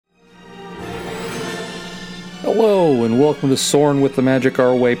Hello, and welcome to Soarin' with the Magic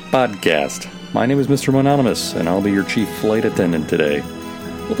Our Way podcast. My name is Mr. Mononymous, and I'll be your chief flight attendant today.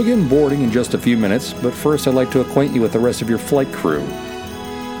 We'll begin boarding in just a few minutes, but first I'd like to acquaint you with the rest of your flight crew.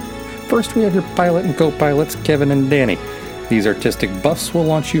 First, we have your pilot and co-pilots, Kevin and Danny. These artistic buffs will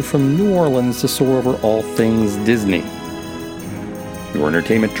launch you from New Orleans to soar over all things Disney. Your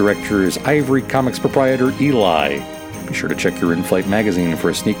entertainment director is Ivory Comics proprietor Eli. Be sure to check your in-flight magazine for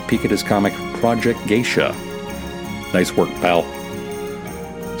a sneak peek at his comic, Project Geisha. Nice work, pal.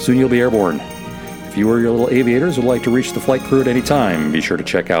 Soon you'll be airborne. If you or your little aviators would like to reach the flight crew at any time, be sure to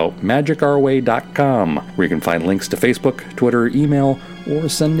check out magicourway.com, where you can find links to Facebook, Twitter, email, or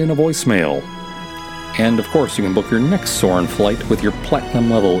send in a voicemail. And of course, you can book your next Soarin' flight with your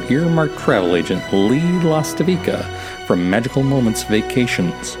platinum-level earmarked travel agent, Lee Lastavica, from Magical Moments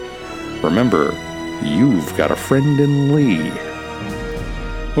Vacations. Remember, you've got a friend in Lee.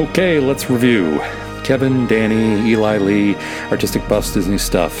 Okay, let's review. Kevin, Danny, Eli, Lee, artistic buffs, Disney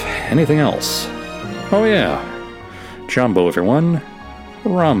stuff. Anything else? Oh yeah. Jumbo, everyone.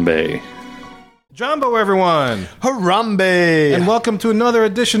 Harambe. Jumbo, everyone. Harambe. And welcome to another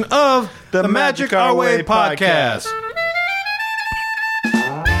edition of the Magic Our Way podcast.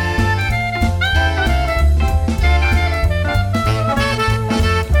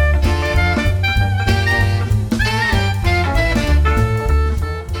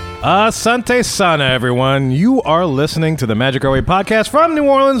 Asante Sana, everyone. You are listening to the Magic Our Way podcast from New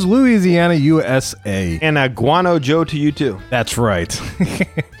Orleans, Louisiana, USA. And Iguano Joe to you, too. That's right.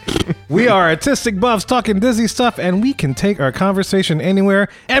 We are artistic buffs talking Disney stuff, and we can take our conversation anywhere,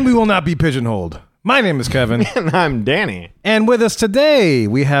 and we will not be pigeonholed. My name is Kevin. And I'm Danny. And with us today,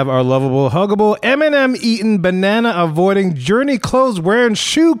 we have our lovable, huggable, M&M-eating, banana-avoiding, journey-clothes-wearing,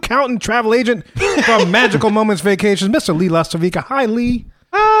 shoe-counting travel agent from Magical Moments Vacations, Mr. Lee Lastavica. Hi, Lee.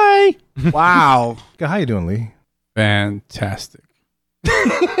 Hi. Wow. How you doing, Lee? Fantastic.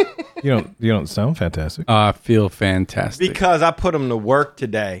 You don't sound fantastic. I feel fantastic. Because I put him to work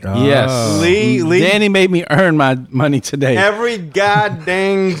today. Oh. Yes. Lee. Danny made me earn my money today. Every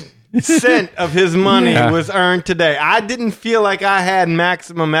goddamn cent of his money was earned today. I didn't feel like I had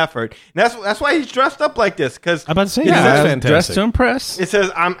maximum effort. And that's why he's dressed up like this. Because I'm about to say, yeah, that's I was fantastic. dressed to impress. it says,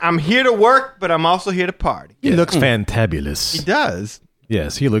 I'm here to work, but I'm also here to party. He looks fantabulous. He does.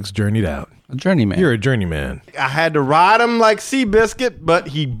 Yes, he looks journeyed out. A journeyman. You're a journeyman. I had to ride him like Seabiscuit, but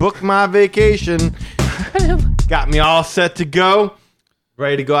he booked my vacation. Got me all set to go.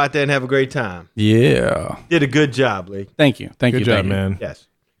 Ready to go out there and have a great time. Yeah. Did a good job, Lee. Thank you. Thank Good you. job, thank you. man. Yes.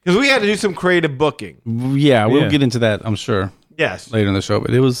 Because we had to do some creative booking. Yeah, we'll Yeah. get into that, I'm sure, Yes. later in the show.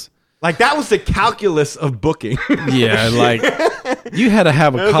 But it was, Like, that was the calculus of booking. yeah, like, you had to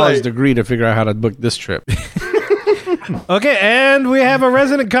have It a was college like- degree to figure out how to book this trip. Okay, and we have a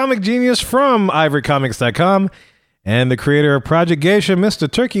resident comic genius from ivorycomics.com and the creator of Project Geisha, Mr.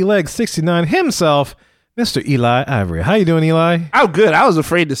 Turkey Leg 69 himself, Mr. Eli Ivory. How you doing, Eli? Oh, good. I was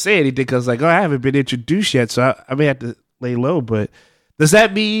afraid to say anything because, I haven't been introduced yet, so I may have to lay low. But does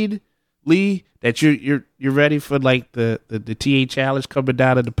that mean, Lee, that you're ready for the TA challenge coming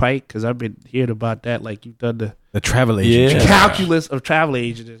down in the pike? Because I've been hearing about that. Like you've done the travel agent. Yeah. calculus of travel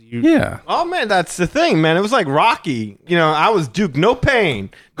agents. Yeah. Oh, man, that's the thing, man. It was like Rocky. You know, I was Duke. No pain.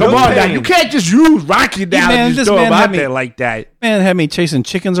 Come No on, now pain. you can't just use Rocky down man, and this just throw him man had out me- there like that. Man had me chasing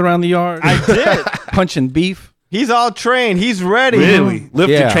chickens around the yard. I did. Punching beef. He's all trained. He's ready. Really,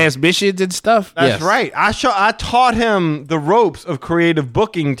 lifting Yeah. transmissions and stuff. That's Yes. right. I taught him the ropes of creative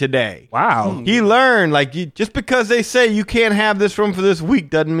booking today. Wow. He learned, just because they say you can't have this room for this week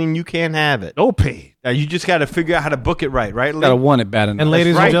doesn't mean you can't have it. No pay. Now, you just got to figure out how to book it right, Lee? Gotta want it bad enough. And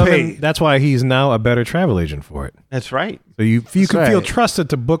ladies right, and gentlemen, Pete. that's why he's now a better travel agent for it. That's right. So you can feel right. trusted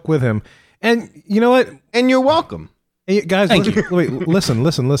to book with him. And you know what? And you're welcome. Hey, guys, Thank listen,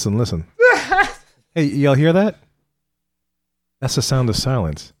 listen. Hey, y'all hear that? That's the sound of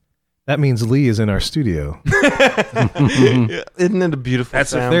silence. That means Lee is in our studio. Isn't it a beautiful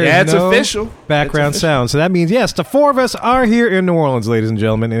That's sound? There is That's no official. background sound. So that means, yes, the four of us are here in New Orleans, ladies and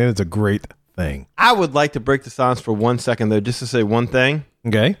gentlemen, and it's a great thing. I would like to break the silence for 1 second, though, just to say one thing.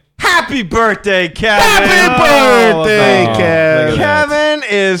 Okay? Happy birthday, Kevin! Happy birthday, Oh, Kev. look at that. Kevin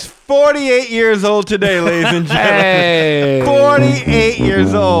is 48 years old today, ladies and gentlemen. Hey. 48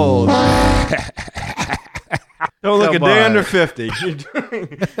 years old. Don't look Come a day on. under 50.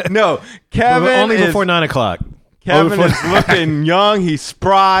 No, Kevin Only is, before 9 o'clock. Kevin is looking young. He's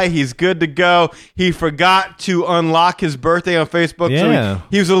spry. He's good to go. He forgot to unlock his birthday on Facebook. Yeah. So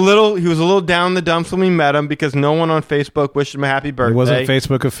he was a little down in the dumps when we met him because no one on Facebook wished him a happy birthday. It wasn't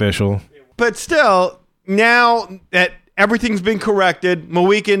Facebook official. But still, now that everything's been corrected.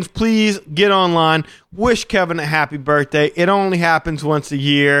 Mohicans, please get online. Wish Kevin a happy birthday. It only happens once a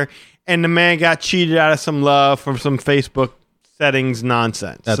year. And the man got cheated out of some love from some Facebook settings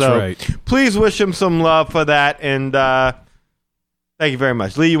nonsense. That's right. Please wish him some love for that. And thank you very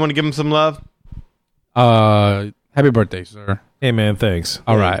much. Lee, you want to give him some love? Happy birthday, sir. Hey, man, thanks.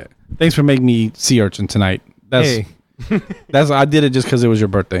 All right. Thanks for making me sea urchin tonight. Hey, I did it just because it was your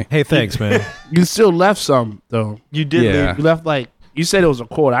birthday. hey, thanks, man. You still left some though. You did Yeah. leave. You left like you said it was a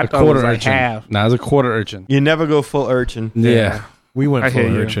quarter. I A thought it quarter was like urchin. half. Nah, it was a quarter urchin. You never go full urchin. Yeah. We went I full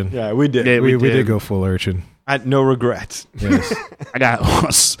hear you. urchin. Yeah, we did. Yeah, We did go full urchin. I had no regrets. Yes. I got.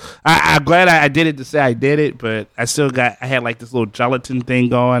 I'm glad I did it to say I did it, but I had like this little gelatin thing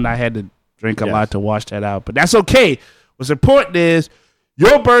going. I had to drink a Yes. lot to wash that out, but that's okay. What's important is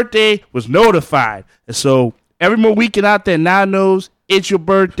your birthday was notified, and so every more weekend out there now knows it's your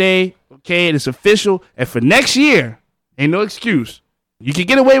birthday. Okay, and it's official. And for next year, ain't no excuse. You can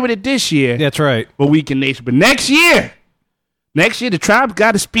get away with it this year. That's right. But Weekend Nation. But next year, the tribe's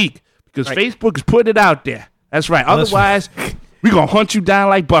got to speak because Facebook is putting it out there. That's right. Otherwise, we're going to hunt you down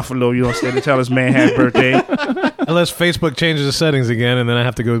like buffalo, you know what I'm saying, to tell this man happy birthday. Unless Facebook changes the settings again, and then I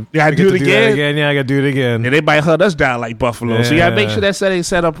have to go. You gotta do it that again? again. Yeah, I got to do it again. And everybody hunt us down like buffalo. So you got to make Yeah. sure that setting's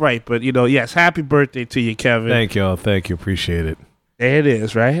set up right. But, yes, happy birthday to you, Kevin. Thank y'all. Thank you. Appreciate it. There it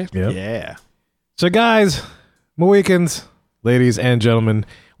is, right? Yep. Yeah. So, guys, Mohicans, ladies and gentlemen,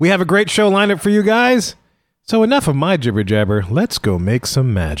 we have a great show lined up for you guys. So, enough of my jibber jabber. Let's go make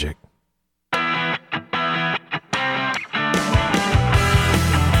some magic.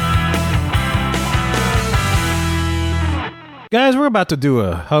 Guys, we're about to do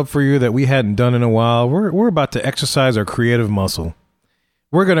a hub for you that we hadn't done in a while. We're about to exercise our creative muscle.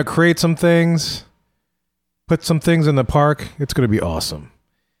 We're going to create some things, put some things in the park. It's going to be awesome.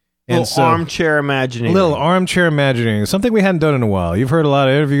 Armchair imagining. A little armchair imagining, something we hadn't done in a while. You've heard a lot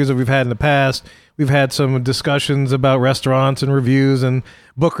of interviews that we've had in the past. We've had some discussions about restaurants and reviews and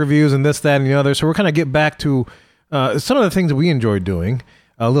book reviews and this, that, and the other. So we're kind of get back to some of the things that we enjoy doing.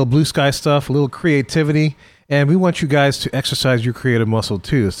 A little blue sky stuff, a little creativity. And we want you guys to exercise your creative muscle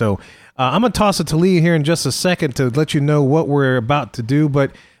too. So I'm going to toss it to Lee here in just a second to let you know what we're about to do.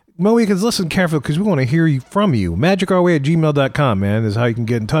 But Mohicans, listen carefully because we want to hear from you. magicourway@gmail.com, man, is how you can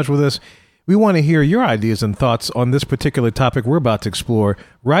get in touch with us. We want to hear your ideas and thoughts on this particular topic we're about to explore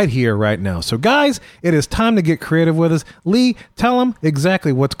right here, right now. So, guys, it is time to get creative with us. Lee, tell them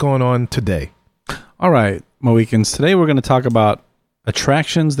exactly what's going on today. All right, Mohicans. Today we're going to talk about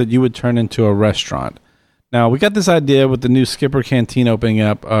attractions that you would turn into a restaurant. Now, we got this idea with the new Skipper Canteen opening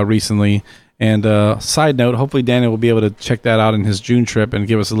up recently. And side note, hopefully Daniel will be able to check that out in his June trip and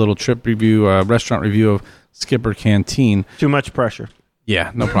give us a little trip review, restaurant review of Skipper Canteen. Too much pressure.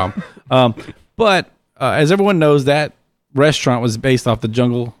 Yeah, no problem. But as everyone knows, that restaurant was based off the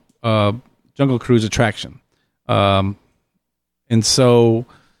Jungle Cruise attraction. And so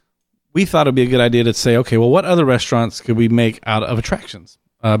we thought it would be a good idea to say, okay, well, what other restaurants could we make out of attractions?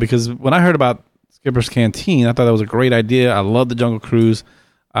 Because when I heard about Skipper's Canteen, I thought that was a great idea. I love the Jungle Cruise.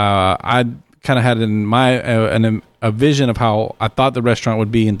 I kind of had in my a vision of how I thought the restaurant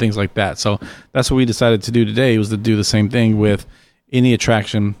would be and things like that. So that's what we decided to do today, was to do the same thing with any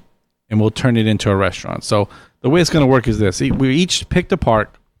attraction, and we'll turn it into a restaurant. So the way it's going to work is this. We each picked a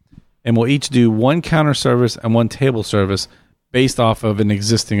park, and we'll each do one counter service and one table service based off of an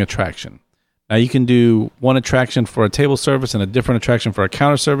existing attraction. Now, you can do one attraction for a table service and a different attraction for a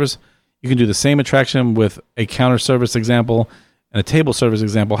counter service. You can do the same attraction with a counter service example and a table service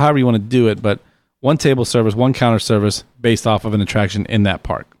example, however you want to do it, but one table service, one counter service based off of an attraction in that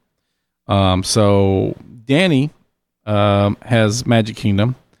park. So Danny has Magic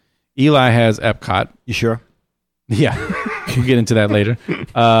Kingdom. Eli has Epcot. You sure? Yeah, we'll get into that later.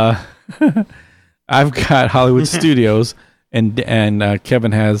 I've got Hollywood Studios, and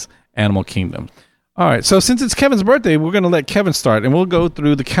Kevin has Animal Kingdom. All right, so since it's Kevin's birthday, we're going to let Kevin start, and we'll go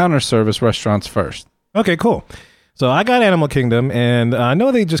through the counter service restaurants first. Okay, cool. So I got Animal Kingdom, and I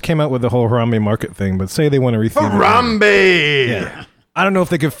know they just came out with the whole Harambe Market thing, but say they want to retheme it. Harambe! Yeah. I don't know if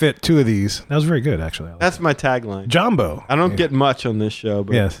they could fit two of these. That was very good, actually. That's my tagline. Jumbo. I don't get much on this show,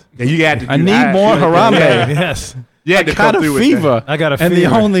 but Yes. Yeah, you got to I need more Harambe. Yes. You had to I come got a through with fever, I got a and fever.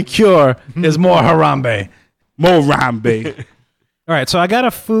 the only cure is more Harambe. that. More Harambe. All right, so I got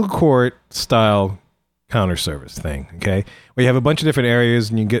a food court style counter service thing, okay? Where you have a bunch of different areas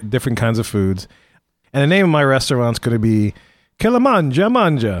and you get different kinds of foods. And the name of my restaurant's going to be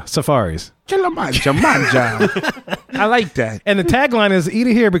Kilimanjaro safaris. Manja. I like that. And the tagline is "Eat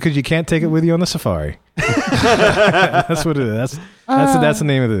it here because you can't take it with you on the safari." That's what it is. That's the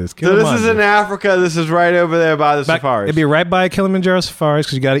name of this. So this is in Africa. This is right over there by the safaris. It'd be right by Kilimanjaro safaris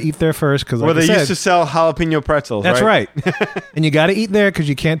because you got to eat there first. Because where they used to sell jalapeno pretzels. That's right. And you got to eat there because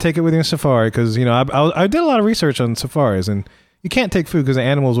you can't take it with you on safari. Because I did a lot of research on safaris, and you can't take food because the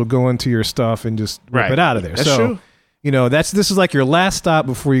animals will go into your stuff and just rip it out of there. That's true. This is like your last stop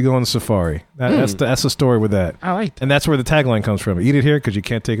before you go on the safari. That's the story with that. I like that. And that's where the tagline comes from. Eat it here because you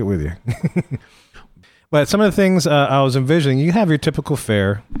can't take it with you. But some of the things I was envisioning, you have your typical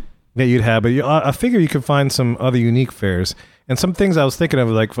fare that you'd have, but I figure you could find some other unique fares. And some things I was thinking of,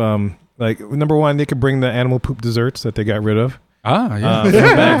 like number one, they could bring the animal poop desserts that they got rid of. Ah,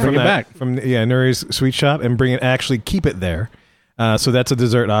 yeah. Bring it back from Nuri's Sweet Shop and keep it there. So that's a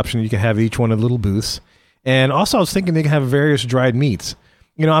dessert option. You can have each one of the little booths. And also, I was thinking they can have various dried meats.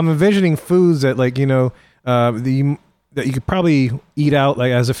 I'm envisioning foods that, that you could probably eat out,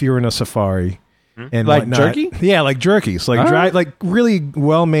 like as if you were in a safari, and like whatnot. jerky. Yeah, like jerky. So dried, like really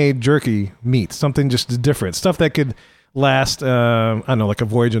well-made jerky meat, something just different, stuff that could last. I don't know, like a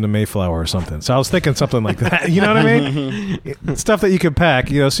voyage in the Mayflower or something. So I was thinking something like that. You know what I mean? Stuff that you could pack.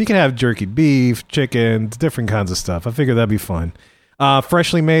 So you can have jerky beef, chicken, different kinds of stuff. I figured that'd be fun.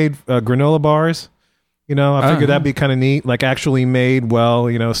 Freshly made granola bars. I figured that'd be kind of neat, like actually made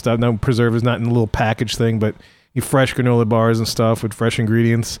stuff, no preservatives, not in a little package thing, but you fresh granola bars and stuff with fresh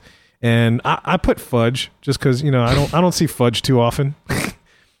ingredients. And I put fudge just because, I don't see fudge too often.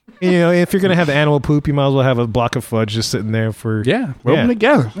 If you're going to have animal poop, you might as well have a block of fudge just sitting there for... Rub them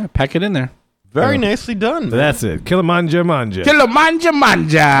together. Yeah, pack it in there. Very nicely done. So that's it. Kilimanjaro manja.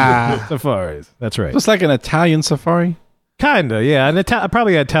 Manja. Safaris. That's right. Just like an Italian safari. Kinda, yeah.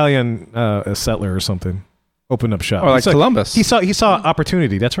 Probably an Italian a settler or something. Opened up shop. Or like Columbus. He saw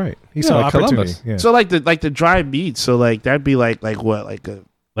opportunity. That's right. He saw like opportunity. Columbus. Yeah. So like the dried meat. So like that'd be like what?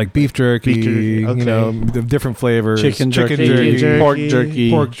 Like beef jerky, okay. The different flavors. Chicken jerky, pork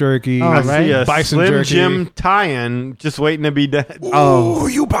jerky, Oh, I right. see a Bison Slim jerky. Jim tie-in just waiting to be dead. Oh,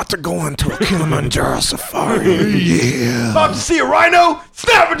 you about to go into a Kilimanjaro safari? Yeah. About to see a rhino?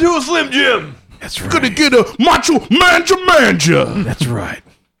 Snap into a Slim Jim. That's right. Gonna get a macho manja. That's right.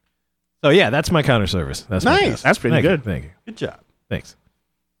 So yeah, that's my counter service. That's my Nice. best. That's pretty Thank good. You. Thank you. Good job. Thanks.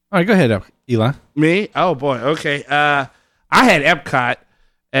 All right, go ahead, Eli. Me? Oh boy. Okay. I had Epcot,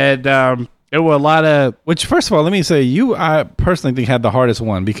 and there were a lot of. Which, first of all, let me say, I personally think had the hardest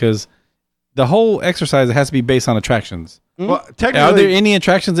one because the whole exercise has to be based on attractions. Well, Are technically, there any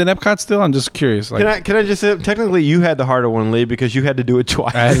attractions in Epcot still? I'm just curious. Like, can I just say, technically, you had the harder one, Lee, because you had to do it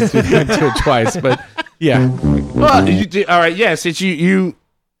twice. I had to do it twice, but yeah. Well, all right. Yeah. Since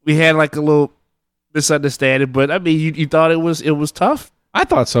we had like a little misunderstanding, but I mean, you thought it was tough. I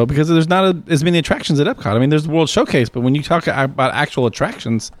thought so because there's not as many attractions at Epcot. I mean, there's the World Showcase, but when you talk about actual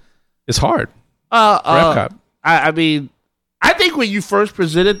attractions, it's hard for Epcot. I mean, I think when you first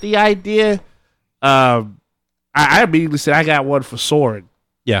presented the idea, I immediately said I got one for Soarin'.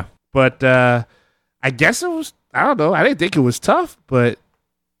 Yeah. But I guess it was, I don't know. I didn't think it was tough, but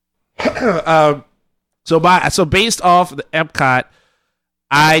so based off the Epcot,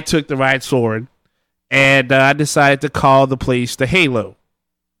 I took the ride Soarin', and I decided to call the place the Halo.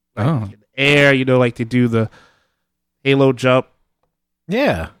 Oh. Air, like to do the Halo jump.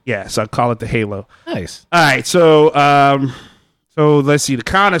 Yeah. Yeah, so I call it the Halo. Nice. All right, so let's see the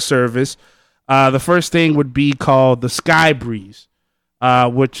counter service. The first thing would be called the Sky Breeze,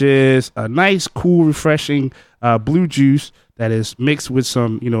 which is a nice, cool, refreshing blue juice that is mixed with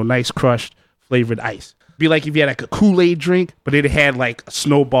some, nice crushed flavored ice. Be like if you had like a Kool-Aid drink, but it had like a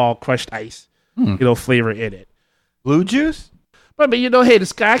Snowball crushed ice, flavor in it. Blue juice? But I mean, hey, the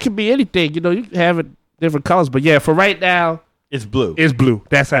sky can be anything. You can have it different colors. But yeah, for right now, It's blue. it's blue.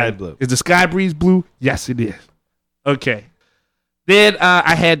 That's how Sky it's blue. Is the Sky Breeze blue? Yes, it is. Okay. Then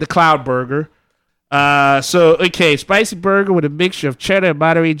I had the Cloud Burger. Spicy burger with a mixture of cheddar and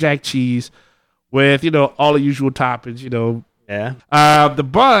Monterey Jack cheese with, all the usual toppings, Yeah. The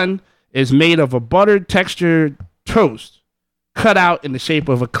bun is made of a buttered textured toast cut out in the shape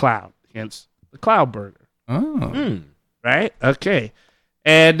of a cloud, hence the Cloud Burger. Oh. Right? Okay.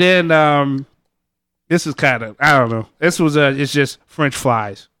 And then this is kind of, I don't know. This was it's just French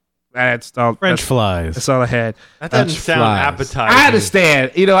fries. That's all. French flies. That's all I had. That doesn't French sound fries. appetizing. I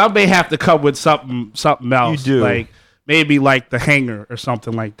understand. I may have to come with something else. You do. Like maybe like the hanger or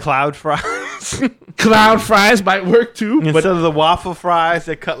something like that. Cloud fries. Cloud fries might work too, Instead but of the waffle fries,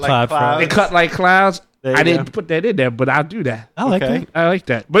 they cut like Cloud clouds. they cut like clouds. There I you didn't go. put that in there, but I'll do that. I like Okay. that. I like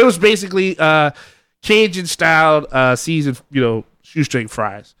that. But it was basically Cajun style seasoned, shoestring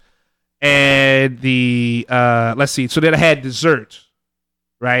fries. And the let's see. So then I had dessert,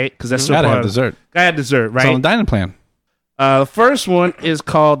 right? Because that's Gotta have dessert. I had dessert, It's on right? the dining plan. The first one is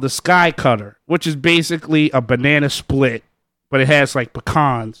called the Sky Cutter, which is basically a banana split, but it has like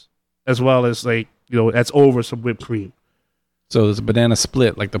pecans as well as like that's over some whipped cream. So there's a banana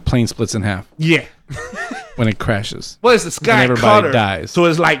split, like the plane splits in half Yeah. when it crashes. Well, it's the Sky everybody Cutter. dies. So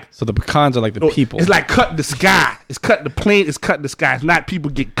it's like So the pecans are like the people. It's like cutting the sky. It's cutting the plane. It's cutting the sky. It's not people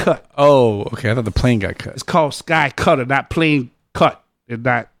get cut. Oh, okay. I thought the plane got cut. It's called Sky Cutter, not plane cut. It's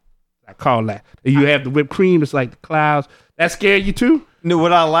not. I call that. And you have the whipped cream. It's like the clouds. That scare you too? No,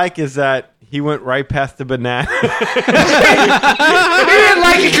 what I like is that he went right past the banana. He didn't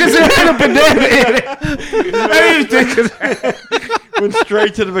like it because it had a banana in it. I didn't think it. Went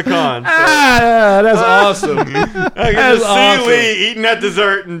straight to the pecan. So. That's awesome. I can That's just see awesome. Lee eating that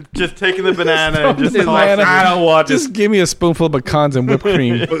dessert and just taking the banana and just It's like, tossing I it. don't want Just give me a spoonful of pecans and whipped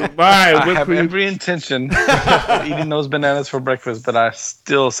cream. All right, I whipped have cream. every intention of eating those bananas for breakfast, but I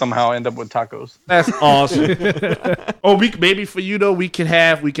still somehow end up with tacos. That's awesome. Oh, maybe for you though, we could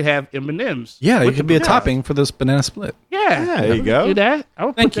have M&Ms. Yeah, it With could the be a banana. topping for this banana split. Yeah, there you go. Do that.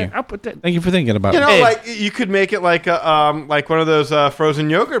 Thank you. I'll put that. Thank you for thinking about You it. know, Hey. like you could make it like a like one of those frozen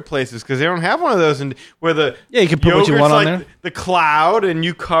yogurt places because they don't have one of those where the Yeah, you can put what you yogurt's want on like there. the cloud and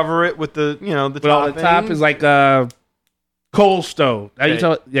you cover it with the the But on the top topping. is like a cold stove. How you Okay.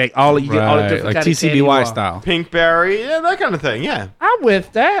 tell it? All the Right, different like kind of candy you TCBY want. style. pinkberry, yeah, that kind of thing. Yeah, I'm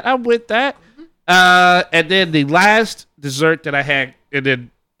with that. And then the last dessert that I had, and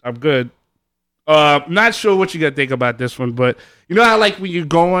then I'm good. Not sure what you're gonna think about this one, but you know how like when you're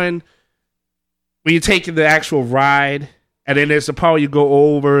taking the actual ride, and then there's the part where you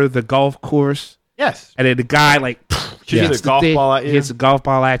go over the golf course, yes. and then the guy like Shoots hits a golf ball at you. hits a golf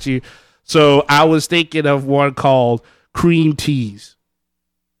ball at you. So I was thinking of one called cream teas,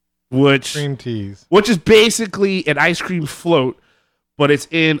 which Cream teas. is basically an ice cream float, but it's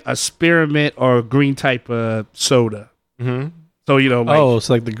in a spearmint or green type of soda. Mm-hmm. So like, Oh, it's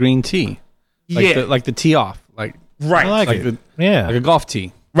like the green tea. Like yeah, the tee off. Like right, I like like it. the- Yeah. like a golf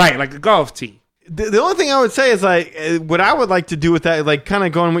tee. right, like a golf tee. The only thing I would say is like what I would like to do with that, like kind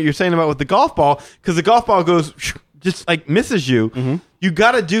of going what you're saying about with the golf ball, because the golf ball goes just like misses you. Mm-hmm. You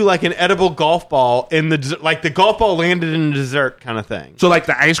got to do like an edible golf ball in the dessert, like the golf ball landed in the dessert kind of thing. So like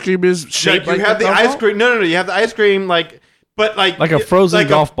the ice cream is Like shaped you like have the golf ice ball? cream. No, you have the ice cream but Like a frozen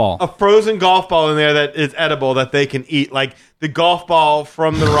golf ball. A frozen golf ball in there that is edible that they can eat. Like the golf ball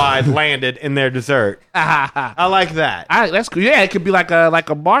from the ride landed in their dessert. I like that. That's cool. Yeah, it could be like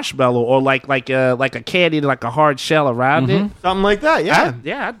a marshmallow or like a candy, like a hard shell around it. Something like that.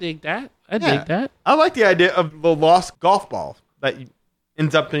 Yeah. I dig that. I Yeah. dig that. I like the idea of the lost golf ball that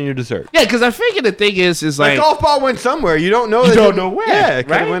ends up in your dessert. Yeah, because I figure the thing is The like golf ball went somewhere. You don't know. You that don't it- know where, Yeah, it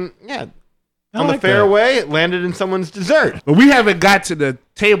could've right? went. Yeah, I on like the fairway, it landed in someone's dessert. but we haven't got to the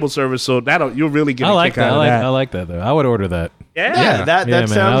table service, so you'll really get I a like kick that. out of that. I like that though. I would order that. Yeah. That Yeah, man.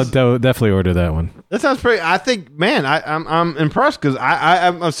 sounds I would definitely order that one. that sounds pretty. I think, man, I'm impressed because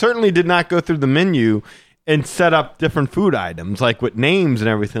I certainly did not go through the menu and set up different food items like with names and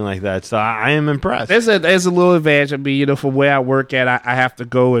everything like that. So I am impressed. There's a little advantage. I mean, from where I work at, I have to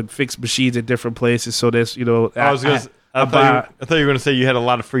go and fix machines at different places. So there's, I thought you were going to say you had a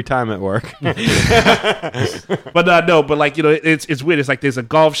lot of free time at work. but no, but like it's weird. It's like there's a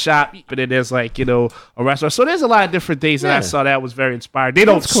golf shop, but then there's like a restaurant. So there's a lot of different things, and I Yeah. saw that was very inspiring. They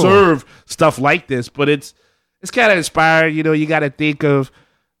don't That's cool. serve stuff like this, but it's kind of inspiring. You got to think of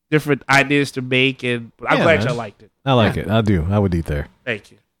different ideas to make, and I'm Yeah, glad man. y'all liked it. I like it. I do. I would eat there.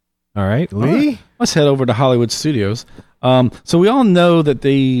 Thank you. All right, Lee. Let's head over to Hollywood Studios. So we all know that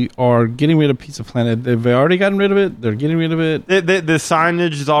they are getting rid of Pizza Planet. They've already gotten rid of it. They're getting rid of it. the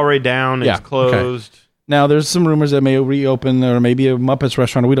signage is already down. Yeah, It's closed. Now there's some rumors that may reopen or maybe a Muppets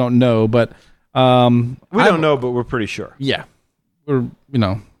restaurant. We don't know, but We don't know, but we're pretty sure. Yeah, or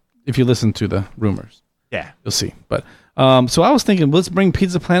if you listen to the rumors, Yeah. you'll see. But so I was thinking, let's bring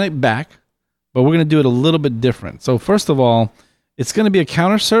Pizza Planet back, but we're going to do it a little bit different. So first of all, it's going to be a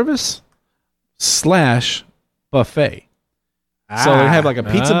counter service / buffet. So they have like a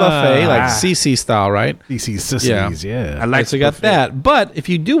pizza buffet, like CC style, right? DC Sissies, yeah. I like So you got buffet. that. But if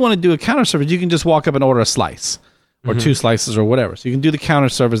you do want to do a counter service, you can just walk up and order a slice or 2 slices or whatever. So you can do the counter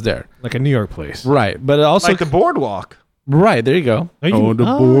service there. Like a New York place. Right. But it also, Like the boardwalk. right, there you go. Oh, the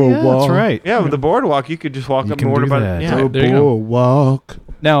yeah, boardwalk. that's right. Yeah, with the boardwalk, you could just walk You up can and order do by that. yeah. Right, there you go. Walk.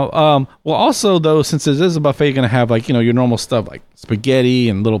 Now, well, also though, since it is a buffet, you're gonna have like your normal stuff like spaghetti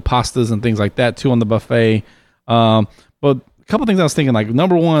and little pastas and things like that too on the buffet. But a couple things I was thinking, like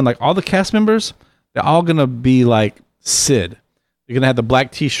number one, like all the cast members, they're all gonna be like Sid. You're gonna have the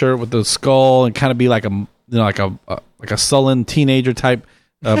black T-shirt with the skull and kind of be like like a sullen teenager type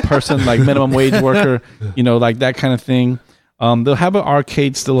person, like minimum wage worker, like that kind of thing. They'll have an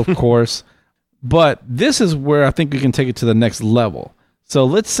arcade still, of course, but this is where I think we can take it to the next level. So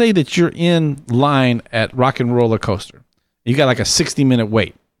let's say that you're in line at Rock and Roller Coaster. You got like a 60-minute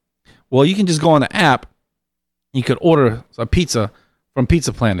wait. Well, you can just go on the app. You could order a pizza from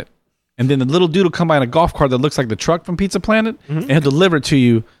Pizza Planet. And then the little dude will come by in a golf cart that looks like the truck from Pizza Planet and he'll deliver it to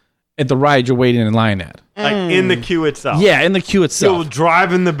you at the ride you're waiting in line at. Like in the queue itself. Yeah, in the queue itself. You'll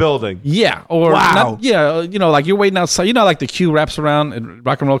drive in the building. Yeah. Or Wow. like you're waiting outside. Like the queue wraps around at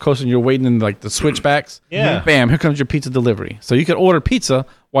Rock and Roller Coaster and you're waiting in like the switchbacks. Yeah. Bam, here comes your pizza delivery. So you could order pizza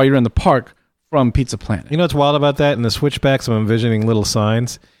while you're in the park from Pizza Planet. You know what's wild about that? In the switchbacks, I'm envisioning little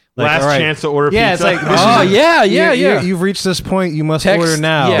signs. Like, Last all right, chance to order yeah, pizza. it's like, this Oh, is yeah. You've reached this point. You must Text, order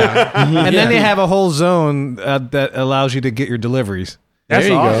now. yeah. And then they Yeah. have a whole zone that allows you to get your deliveries. That's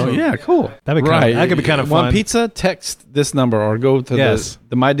there you awesome. go. Yeah, cool. That'd be kinda- that could be kinda Want fun. pizza? Text this number or go to Yes.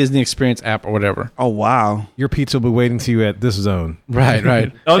 the My Disney Experience app or whatever. Oh wow. Your pizza will be waiting to you at this zone. Right.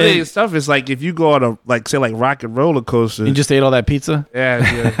 The other stuff is like if you go on a like Rock and Roller Coaster. You just ate all that pizza?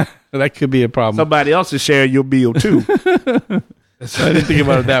 yeah. That could be a problem. Somebody else is sharing your meal too. I didn't think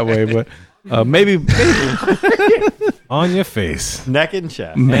about it that way, but maybe On your face. Neck and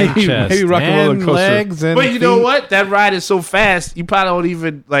chest. maybe Chest. maybe Rock and Roller And Coaster. legs and But you know feet. what? That ride is so fast, you probably don't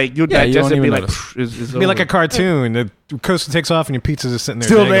even like you'll Yeah, you digest don't it and be even like notice. it's It'd be like over. a cartoon. The coaster takes off and your pizza's just sitting there.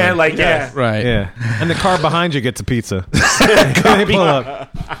 still dangling. there, like yeah. Right. Yeah. And the car behind you gets a pizza. They pull up.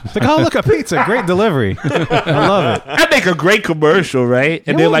 It's like, oh, look, a pizza. Great delivery. I love it. That'd make a great commercial, right?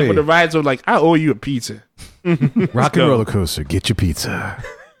 And It then would like be. when the rides are like, I owe you a pizza. Rock and roller coaster. Get your pizza.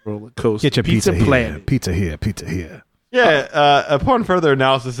 Roller coaster. Get your pizza, here. Planet. Pizza here. Pizza here. Yeah, upon further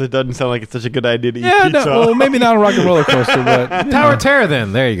analysis, it doesn't sound like it's such a good idea to eat Yeah, pizza. well, maybe not a Rock and Roller Coaster, but Tower of Terror,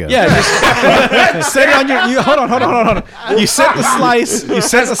 then. There you go. yeah, just set it on your. Hold on. You set the slice. You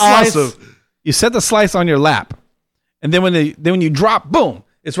set the slice. awesome. You set the slice on your lap, and then when you drop, boom,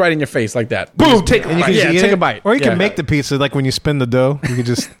 it's right in your face like that. Boom, take a And you bite. can Yeah, just eat take it. a bite. Or you Yeah. can make the pizza like when you spin the dough. You can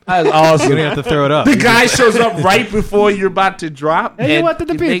just, That's you awesome. don't have to throw it up. The guy shows up right before you're about to drop. Hey, you and wanted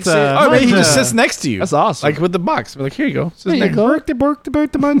the he makes pizza. it- Oh, maybe he Manja. just sits next to you. That's awesome. Like with the box. Be like, here you go. Sits There you next- go. Bork, the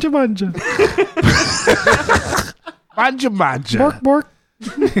bork, the manja, manja. Manja manja. Bork, bork.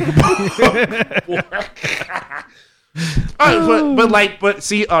 But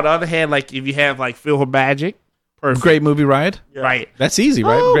see, on the other hand, like if you have like Feel Magic, perfect. Great movie ride. Right. That's easy,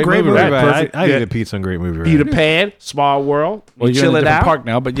 right? Oh, great movie ride. ride. Perfect. I Yeah. eat a pizza on Great Movie Ride. Peter Pan, Small World. Well, You you're chill in a it different out. park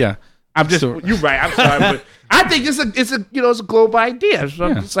now, but yeah. I'm just So- you're right. I'm sorry, but I think it's a global idea. So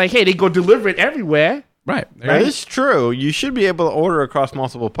Yeah. it's like, hey, they go deliver it everywhere. Right. That is true. You should be able to order across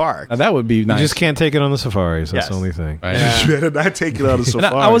multiple parks. Now, that would be You nice. just can't take it on the safaris. That's Yes. the only thing. Right. You better not take it on a And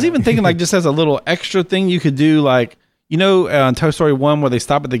safari. I was even thinking, like, just as a little extra thing you could do, like, in Toy Story 1 where they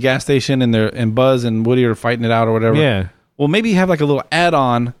stop at the gas station and Buzz and Woody are fighting it out or whatever. Yeah. Well, maybe you have like a little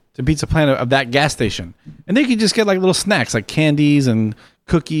add-on to Pizza Planet of that gas station. And then you could just get like little snacks like candies and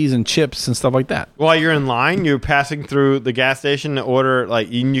cookies and chips and stuff like that. While you're in line, you're passing through the gas station to order,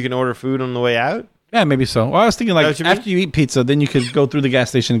 you can order food on the way out. Yeah, maybe so. Well, I was thinking Is that like what you mean? after you eat pizza, then you could go through the gas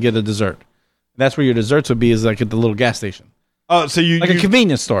station and get a dessert. That's where your desserts would be, is like at the little gas station. Oh, so Like a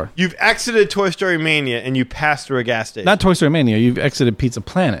convenience store. you've exited Toy Story Mania and you pass through a gas station. Not Toy Story Mania. You've exited Pizza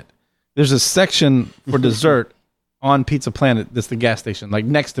Planet. There's a section for dessert on Pizza Planet that's the gas station, like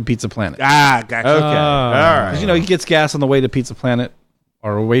next to Pizza Planet. gotcha. Okay. Oh. All right. 'Cause, he gets gas on the way to Pizza Planet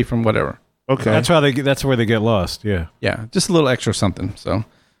or away from whatever. Okay. That's where they get lost. Yeah. Yeah, just a little extra something. So,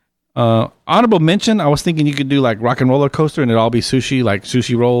 honorable mention, I was thinking you could do like Rock and Roller Coaster and it'd all be sushi, like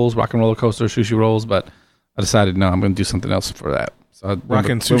sushi rolls, Rock and Roller Coaster, sushi rolls, but I decided, no, I'm going to do something else for that. So I went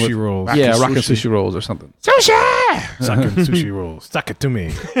Rockin' with- sushi rolls. Yeah, Rockin' Rockin' sushi. sushi rolls or something. Sushi! Sucking sushi rolls. Suck it to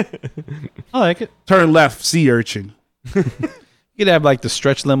me. I like it. Turn left, sea urchin. You could have like the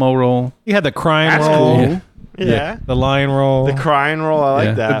stretch limo roll. You had the crying That's roll, cool. Yeah. the lion roll, The crying roll. I like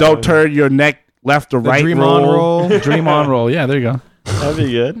Yeah. that. Don't turn your neck left or the right. dream roll. on roll. Dream on roll. Yeah, there you go. That'd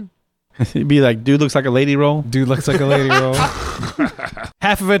be good. It'd be like, dude looks like a lady roll. Dude looks like a lady roll.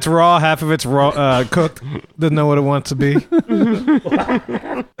 Half of it's raw, half of it's cooked. Doesn't know what it wants to be.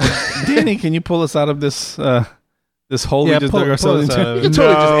 Danny, can you pull us out of this this hole Yeah, we just pull- dug ourselves pull us out into? of it.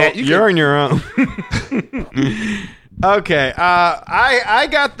 Totally just No, add- you you're on your own. Okay, I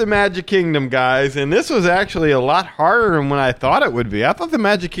got the Magic Kingdom, guys, and this was actually a lot harder than what I thought it would be. I thought the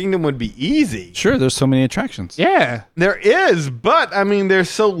Magic Kingdom would be easy. Sure, there's so many attractions. Yeah. There is, but I mean, there's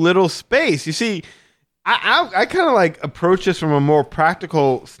so little space. You see, I kind of like approach this from a more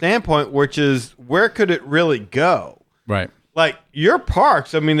practical standpoint, which is where could it really go? Right. Like your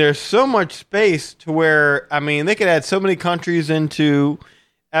parks, I mean, there's so much space to where, I mean, they could add so many countries into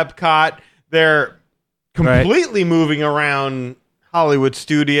Epcot. They're completely moving around Hollywood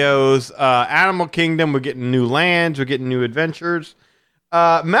Studios, Animal Kingdom. We're getting new lands. We're getting new adventures.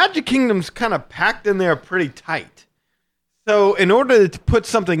 Magic Kingdom's kind of packed in there pretty tight. So in order to put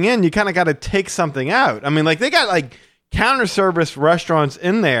something in, you kind of got to take something out. I mean, like they got like counter service restaurants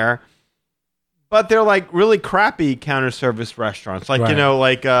in there, but they're like really crappy counter service restaurants. Like, you know,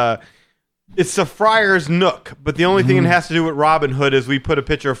 like it's the Friar's Nook, but the only thing it has to do with Robin Hood is we put a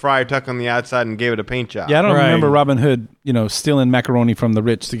picture of Friar Tuck on the outside and gave it a paint job. Yeah, I don't remember Robin Hood, stealing macaroni from the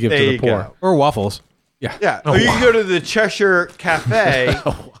rich to give There to the you poor. go. Or waffles. Yeah. Or you can go to the Cheshire Cafe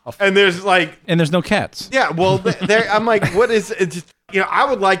and there's like, And there's no cats. yeah, well, there I'm like, what is it? I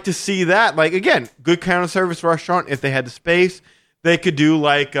would like to see that. Like, again, good counter service restaurant. If they had the space, they could do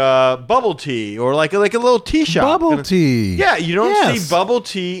like bubble tea or like a little tea shop. Bubble tea. Yeah, you don't Yes. see bubble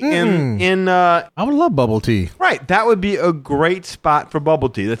tea in I would love bubble tea. right. That would be a great spot for bubble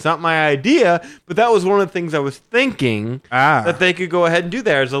tea. That's not my idea, but that was one of the things I was thinking that they could go ahead and do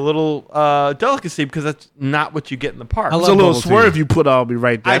there as a little delicacy because that's not what you get in the park. It's a little bubble tea. swerve you put on me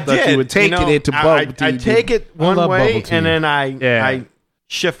right there. I thought did. you would take it into bubble tea. I take it one love way bubble tea. and then I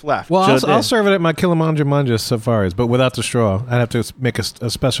shift left. Well, Sure I'll did. serve it at my Kilimanjaro safaris, but without the straw. I'd have to make a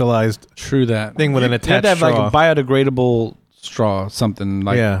specialized True that. thing with an You have attached to have straw. like a biodegradable straw, something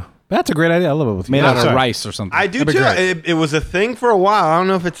like yeah. That's a great idea. I love it with you. made out of Sorry. rice or something. I do That'd too. be great. It was a thing for a while. I don't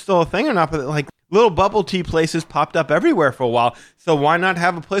know if it's still a thing or not, but like little bubble tea places popped up everywhere for a while. So why not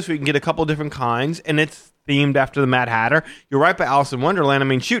have a place where you can get a couple different kinds and it's themed after the Mad Hatter? You're right by Alice in Wonderland. I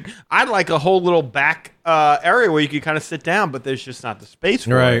mean, shoot, I'd like a whole little back area where you could kind of sit down, but there's just not the space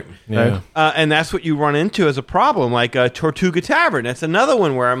for Right. it. Yeah. And that's what you run into as a problem, like Tortuga Tavern. That's another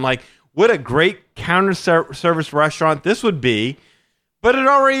one where I'm like, what a great counter service restaurant this would be. But it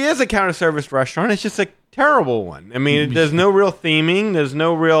already is a counter service restaurant. It's just a terrible one. I mean, there's no real theming. There's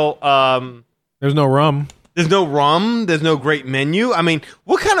no real. There's no rum. There's no rum. There's no great menu. I mean,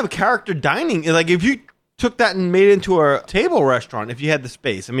 what kind of character dining? Like, if you took that and made it into a table restaurant, if you had the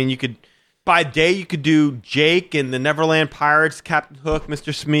space, I mean, you could. By day, you could do Jake and the Neverland Pirates, Captain Hook,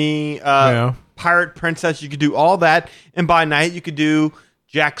 Mr. Smee, Pirate Princess. You could do all that. And by night, you could do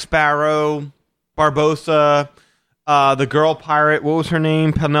Jack Sparrow, Barbossa. The girl pirate, what was her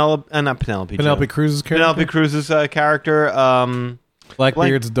name? Penelope Cruz's character. Penelope Cruz's character.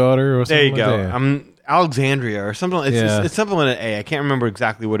 Blackbeard's daughter or There something you go. like that. Alexandria or something. It's something with an A. I can't remember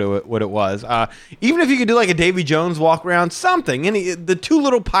exactly what it was. Even if you could do like a Davy Jones walk around, something. The two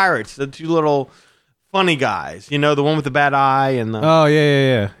little pirates, the two little funny guys. The one with the bad eye and the. Oh,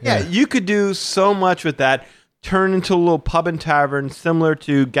 yeah. Yeah, you could do so much with that. Turn into a little pub and tavern similar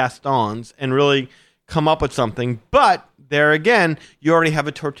to Gaston's and really come up with something. But there again, you already have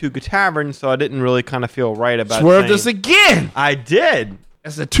a Tortuga Tavern, so I didn't really kind of feel right about Swerve saying- this again. I did.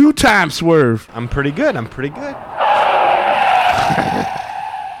 That's a 2-time swerve. I'm pretty good.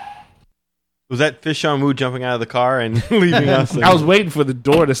 Was that Fish on Woo jumping out of the car and leaving us? I was waiting for the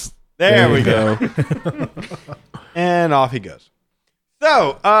door to. There we go. And off he goes.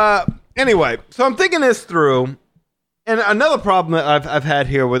 So, anyway, so I'm thinking this through. And another problem that I've had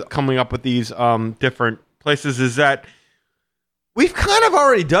here with coming up with these different places is that we've kind of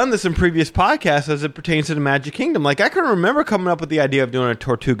already done this in previous podcasts as it pertains to the Magic Kingdom. Like, I can remember coming up with the idea of doing a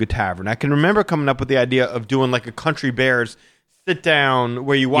Tortuga Tavern. I can remember coming up with the idea of doing like a Country Bears sit down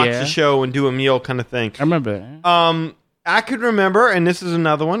where you watch Yeah. the show and do a meal kind of thing. I remember. I could remember, and this is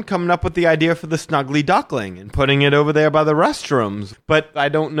another one, coming up with the idea for the Snuggly Duckling and putting it over there by the restrooms. But I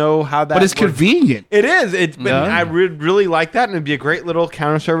don't know how that But it's would- convenient. It is. It's been, Yeah. I would really like that, and it'd be a great little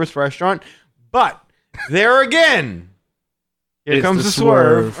counter service restaurant. But there again, here It's comes the the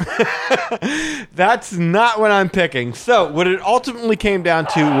swerve. That's not what I'm picking. So what it ultimately came down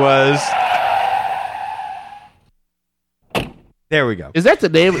to was, there we go. Is that the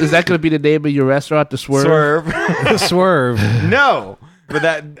name? Is that going to be the name of your restaurant, the Swerve? Swerve. Swerve. No,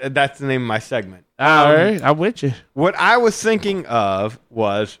 but that's the name of my segment. All right, I'm with you. What I was thinking of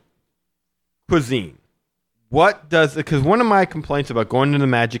was cuisine. Because one of my complaints about going to the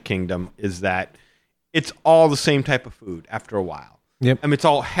Magic Kingdom is that it's all the same type of food after a while. Yep. I mean, it's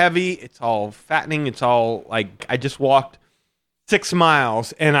all heavy, it's all fattening, it's all like, I just walked 6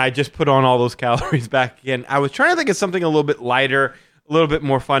 miles and I just put on all those calories back again. I was trying to think of something a little bit lighter, a little bit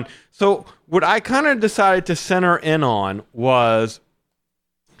more fun. So what I kind of decided to center in on was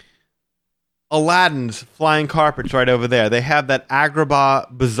Aladdin's Flying Carpets right over there. They have that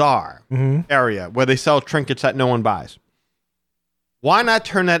Agrabah Bazaar area where they sell trinkets that no one buys. Why not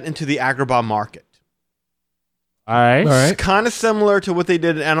turn that into the Agrabah Market? All right. It's kind of similar to what they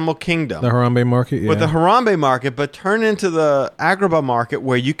did in Animal Kingdom. The Harambe Market, yeah. With the Harambe Market, but turn into the Agrabah Market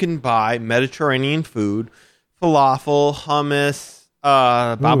where you can buy Mediterranean food, falafel, hummus,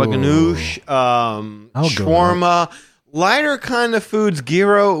 baba ganoush, shawarma, lighter kind of foods,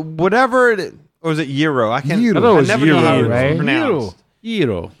 gyro, whatever it is. Or is it gyro? I can't. Gyro. I never know how it's pronounced.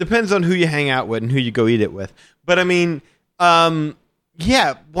 Gyro. Depends on who you hang out with and who you go eat it with. But I mean,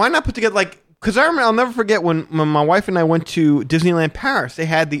 yeah, why not put together like? Because I'll never forget when my wife and I went to Disneyland Paris. They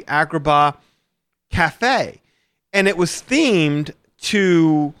had the Agrabah Cafe, and it was themed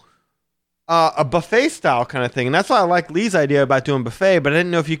to a buffet style kind of thing. And that's why I like Lee's idea about doing buffet. But I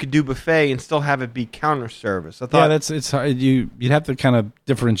didn't know if you could do buffet and still have it be counter service. I thought, it's hard. You'd have to kind of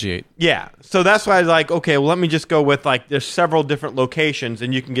differentiate. yeah. So that's why I was like, okay, well, let me just go with like there's several different locations,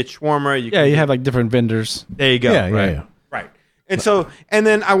 and you can get shawarma. You have like different vendors. There you go. Yeah, right. yeah. Right. And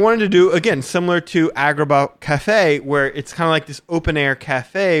then I wanted to do, again, similar to Agrabah Cafe, where it's kind of like this open air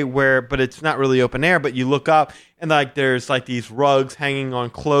cafe but it's not really open air, but you look up and like there's like these rugs hanging on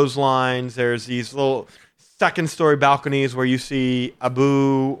clotheslines. There's these little second story balconies where you see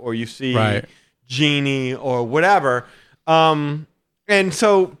Abu or you see Genie or whatever. And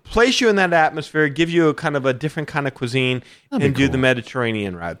so place you in that atmosphere, give you a kind of a different kind of cuisine, and do the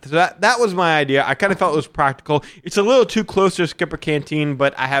Mediterranean route. So that was my idea. I kind of felt it was practical. It's a little too close to Skipper Canteen,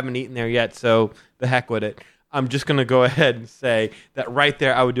 but I haven't eaten there yet, so the heck with it. I'm just going to go ahead and say that right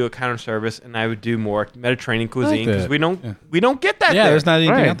there I would do a counter service, and I would do more Mediterranean cuisine because we don't get that there. There's not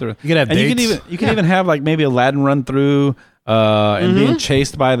anything out there. You can have dates. You can even have like maybe Aladdin run through and being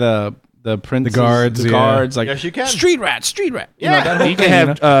chased by the princes, the guards, like yes, you can. Street rat. Yeah. You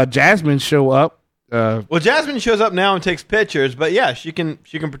can have Jasmine show up. Well, Jasmine shows up now and takes pictures, but yeah, she can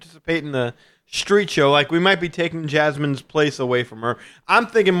participate in the street show. Like we might be taking Jasmine's place away from her. I'm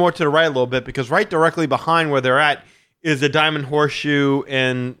thinking more to the right a little bit because right directly behind where they're at is the Diamond Horseshoe,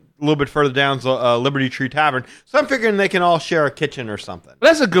 and a little bit further down is Liberty Tree Tavern. So I'm figuring they can all share a kitchen or something.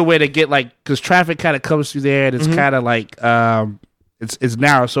 That's a good way to get because traffic kind of comes through there, and it's kind of like it's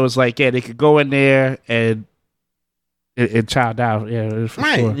narrow, so it's like they could go in there and child out. Yeah, for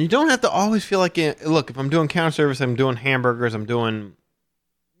right. sure. You don't have to always feel like look. If I'm doing counter service, I'm doing hamburgers. I'm doing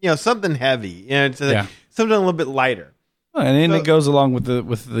something heavy. It's something a little bit lighter. Oh, and then it goes along with the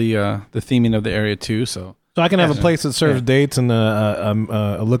theming of the area too. So I can have a place that serves dates and a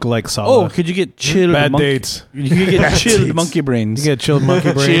lookalike salad. Oh, could you get chilled bad monkey? dates? You could get chilled monkey brains. You get chilled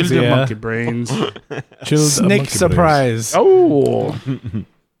monkey brains. Chilled monkey brains. Chilled Snake monkey surprise. Oh,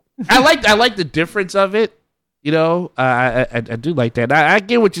 I like the difference of it. I do like that. I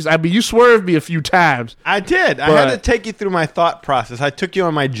get what you swerved me a few times. I did. I had to take you through my thought process. I took you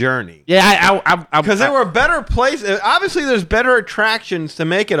on my journey. Yeah, because there were better places. Obviously, there's better attractions to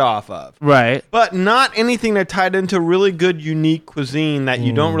make it off of. Right. But not anything that tied into really good, unique cuisine that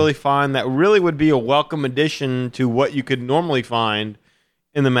you don't really find that really would be a welcome addition to what you could normally find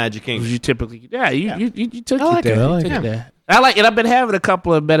in the Magic Kingdom. You typically, you took I like it it. there. I like You took it. there. I like it. I've been having a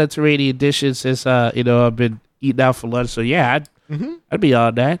couple of Mediterranean dishes since I've been eating out for lunch. So yeah, I'd be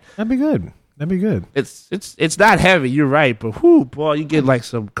on that. That'd be good. It's not heavy. You're right, but boy, you get like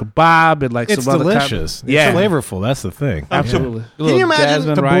some kebab and like It's some other delicious. Kind of, It's flavorful. That's the thing. absolutely. Can you imagine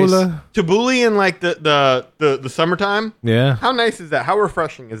jasmine rice. Tabbouleh. Tabbouleh in like the summertime? Yeah, How nice is that? How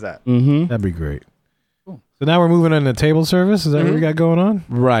refreshing is that? that'd be great. So now we're moving on to table service. Is that what we got going on?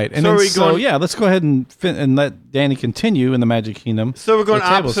 Right. And So then, are we going- let's go ahead and let Danny continue in the Magic Kingdom. So we're going with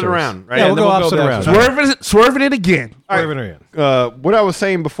table opposite service. around, right? Yeah, we'll then go we'll go opposite back around. to Swerving it again. All right. Swerving around. What I was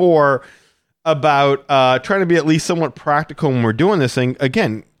saying before about trying to be at least somewhat practical when we're doing this thing,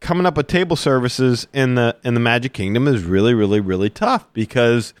 again, coming up with table services in the Magic Kingdom is really, really, really tough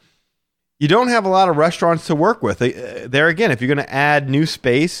because you don't have a lot of restaurants to work with. There again, if you're going to add new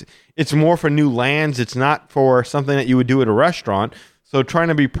space, it's more for new lands. It's not for something that you would do at a restaurant. So trying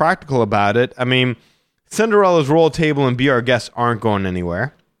to be practical about it. I mean, Cinderella's Royal Table and Be Our Guest aren't going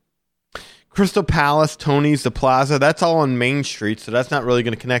anywhere. Crystal Palace, Tony's, the Plaza, that's all on Main Street, so that's not really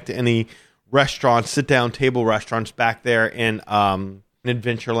going to connect to any restaurants, sit-down table restaurants back there in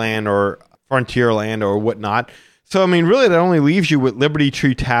Adventureland or Frontierland or whatnot. So, I mean, really, that only leaves you with Liberty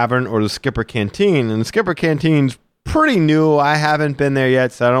Tree Tavern or the Skipper Canteen. And the Skipper Canteen's pretty new. I haven't been there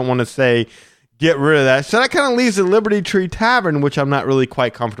yet, so I don't want to say get rid of that. So that kind of leaves the Liberty Tree Tavern, which I'm not really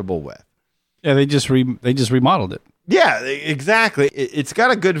quite comfortable with. Yeah, they just remodeled it. Yeah, exactly. It's got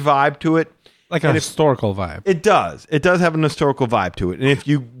a good vibe to it. Like a historical vibe. It does. It does have an historical vibe to it. And if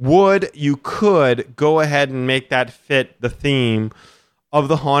you could go ahead and make that fit the theme of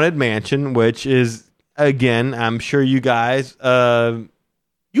the Haunted Mansion, which is, again, I'm sure you guys...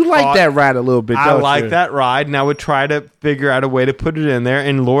 You like that ride a little bit, don't you? I like that ride, and I would try to figure out a way to put it in there,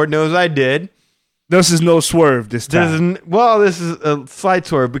 and Lord knows I did. This is no swerve this time. This is a slight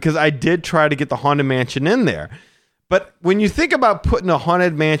swerve, because I did try to get the Haunted Mansion in there. But when you think about putting a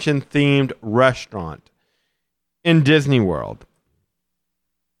Haunted Mansion-themed restaurant in Disney World,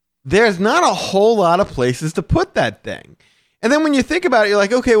 there's not a whole lot of places to put that thing. And then when you think about it, you're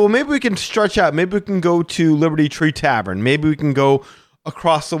like, okay, well, maybe we can stretch out. Maybe we can go to Liberty Tree Tavern. Maybe we can go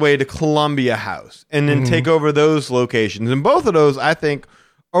across the way to Columbia House and then take over those locations. And both of those, I think,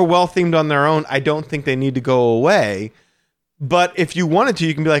 are well-themed on their own. I don't think they need to go away. But if you wanted to,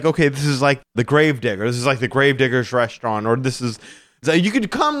 you can be like, okay, this is like the Gravedigger. This is like the Gravedigger's restaurant. Or this is... So you could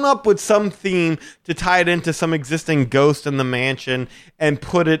come up with some theme to tie it into some existing ghost in the mansion and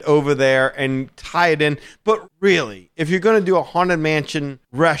put it over there and tie it in. But really, if you're going to do a Haunted Mansion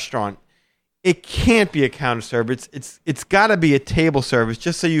restaurant, it can't be a counter service. It's got to be a table service,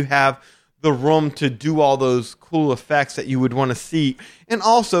 just so you have the room to do all those cool effects that you would want to see. And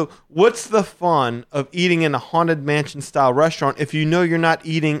also, what's the fun of eating in a Haunted Mansion style restaurant if you know you're not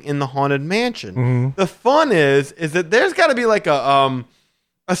eating in the Haunted Mansion? The fun is that there's got to be like a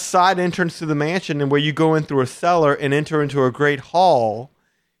side entrance to the mansion, and where you go in through a cellar and enter into a great hall,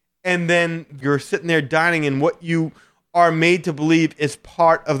 and then you're sitting there dining in what you are made to believe is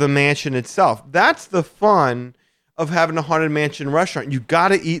part of the mansion itself. That's the fun of having a Haunted Mansion restaurant. You got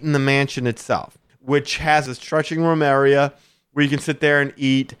to eat in the mansion itself, which has a stretching room area where you can sit there and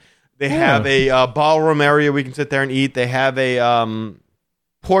eat. They have a ballroom area where you can sit there and eat. They have a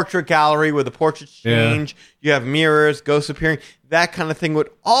portrait gallery where the portraits change. You have mirrors, ghosts appearing. That kind of thing would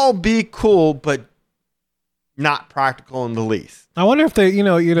all be cool, but not practical in the least. I wonder if they,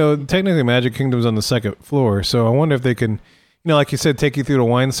 technically Magic Kingdom's on the second floor, so I wonder if they can, like you said, take you through the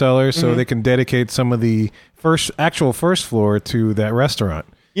wine cellar, so they can dedicate some of the first floor to that restaurant.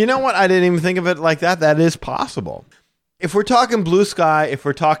 You know what? I didn't even think of it like that. That is possible. If we're talking Blue Sky,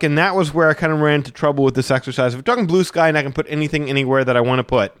 that was where I kind of ran into trouble with this exercise. If we're talking Blue Sky and I can put anything anywhere that I want to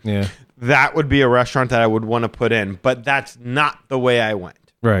put, that would be a restaurant that I would want to put in. But that's not the way I went.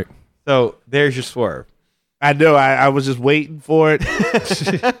 Right. So there's your swerve. I know. I was just waiting for it.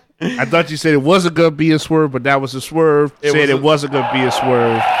 I thought you said it wasn't going to be a swerve, but that was a swerve. It wasn't going to be a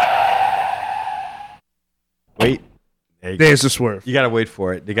swerve. Wait. There's a swerve. You got to wait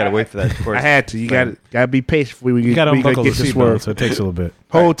for it. You got to wait for that. I had to. You got to be patient. You got to unbuckle the seatbelt, so it takes a little bit.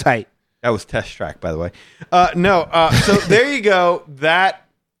 Hold tight. That was test track, by the way. So there you go. That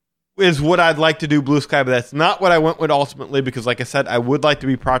is what I'd like to do, Blue Sky, but that's not what I went with ultimately, because like I said, I would like to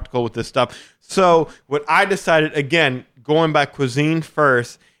be practical with this stuff. So what I decided, again, going by cuisine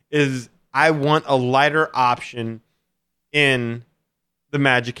first, is I want a lighter option in the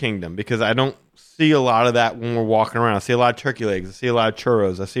Magic Kingdom, because I don't see a lot of that when we're walking around. I see a lot of turkey legs. I see a lot of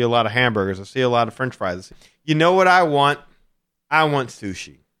churros. I see a lot of hamburgers. I see a lot of French fries. You know what I want? I want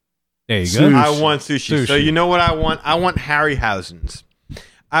sushi. There you go. I want sushi. So you know what I want? I want Harryhausen's.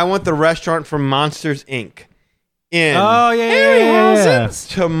 I want the restaurant from Monsters, Inc. in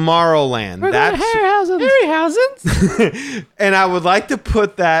Tomorrowland. That's Harryhausen's. And I would like to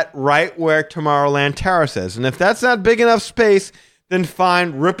put that right where Tomorrowland Terrace is. And if that's not big enough space, then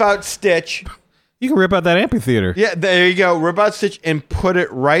fine, rip out Stitch. You can rip out that amphitheater. Yeah, there you go. Rip out Stitch and put it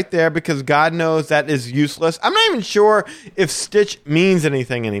right there, because God knows that is useless. I'm not even sure if Stitch means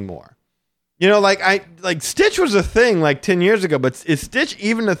anything anymore. Stitch was a thing like 10 years ago, but is Stitch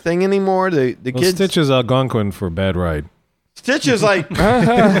even a thing anymore? The kids. Stitch is Algonquin for bad ride. Stitch is like Stitch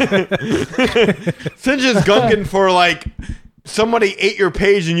is gunking for like somebody ate your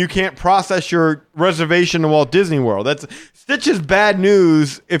page and you can't process your reservation to Walt Disney World. Stitch is bad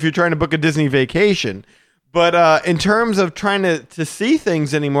news if you're trying to book a Disney vacation. But in terms of trying to see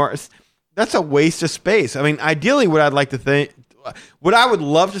things anymore, that's a waste of space. I mean, ideally, what I would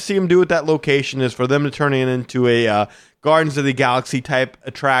love to see them do with that location is for them to turn it into a Guardians of the Galaxy type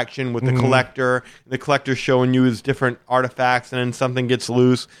attraction with the collector. The collector showing you his different artifacts, and then something gets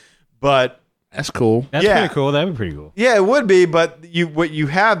loose. But that's cool. That's pretty cool. That'd be pretty cool. Yeah, it would be. But what you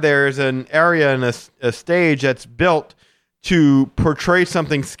have there is an area and a stage that's built to portray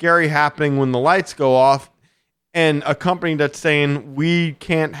something scary happening when the lights go off, and a company that's saying we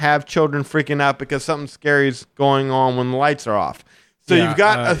can't have children freaking out because something scary is going on when the lights are off. So you've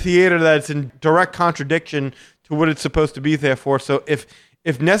got a theater that's in direct contradiction to what it's supposed to be there for. So if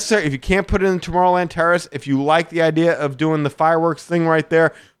necessary, if you can't put it in Tomorrowland Terrace, if you like the idea of doing the fireworks thing right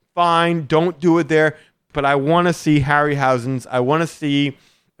there, fine. Don't do it there. But I want to see Harryhausen's. I want to see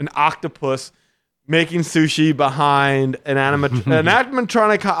an octopus making sushi behind an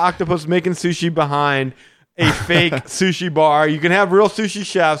animatronic octopus making sushi behind a fake sushi bar. You can have real sushi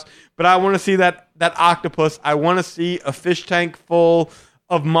chefs, but I want to see that octopus. I want to see a fish tank full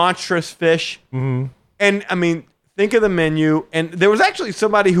of monstrous fish. Mm-hmm. And I mean, think of the menu. And there was actually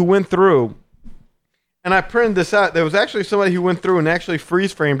somebody who went through, and I printed this out. There was actually somebody who went through and actually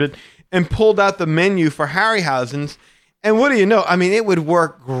freeze framed it and pulled out the menu for Harryhausen's. And what do you know? I mean, it would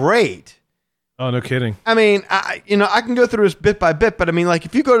work great. Oh, no kidding. I mean, I can go through this bit by bit, but I mean, like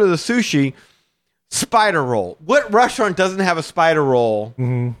if you go to the sushi, spider roll. What restaurant doesn't have a spider roll?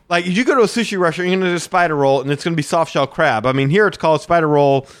 Mm-hmm. Like if you go to a sushi restaurant, you're going to do a spider roll, and it's going to be soft shell crab. I mean, here it's called spider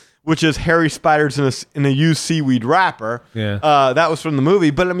roll, which is hairy spiders in a used seaweed wrapper. Yeah. That was from the movie.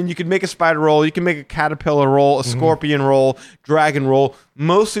 But I mean, you could make a spider roll, you can make a caterpillar roll, a scorpion roll, dragon roll.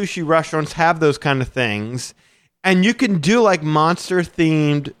 Most sushi restaurants have those kind of things. And you can do like monster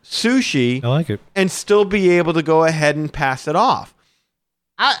themed sushi. I like it. And still be able to go ahead and pass it off.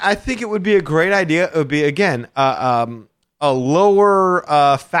 I think it would be a great idea. It would be, again, a lower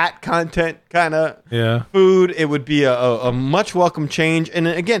fat content kind of food. It would be a much welcome change. And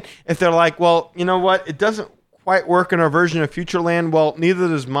again, if they're like, well, you know what? It doesn't quite work in our version of Futureland. Well, neither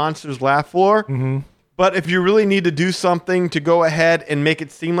does Monsters Laugh Floor. Mm-hmm. But if you really need to do something to go ahead and make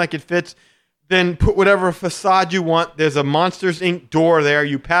it seem like it fits, then put whatever facade you want. There's a Monsters Inc. door there.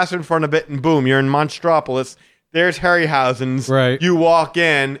 You pass in front of it, and boom, you're in Monstropolis. There's Harryhausen's. Right. You walk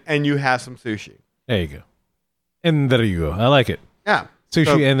in, and you have some sushi. There you go. And there you go. I like it. Yeah.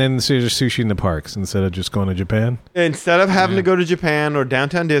 Sushi, and then there's sushi in the parks instead of just going to Japan. Instead of having to go to Japan or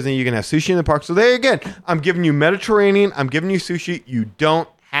downtown Disney, you can have sushi in the park. So there again, I'm giving you Mediterranean. I'm giving you sushi. You don't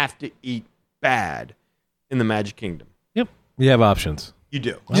have to eat bad in the Magic Kingdom. Yep. You have options. You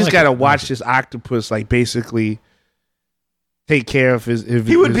do. You just got to watch this octopus, like, basically take care of his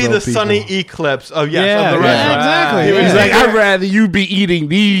He would be the people. Sunny Eclipse of, of the Yeah, restaurant. exactly. He's like, I'd rather you be eating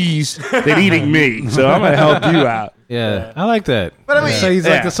these than eating me. So I'm going to help you out. Yeah, I like that. But I mean, so he's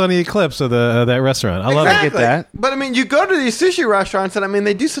like the Sunny Eclipse of that restaurant. I love exactly. it. I get that. But I mean, you go to these sushi restaurants, and I mean,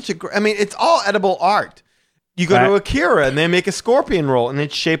 they do such a. I mean, it's all edible art. You go to Akira, and they make a scorpion roll, and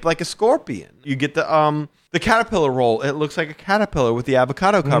it's shaped like a scorpion. You get the caterpillar roll. It looks like a caterpillar with the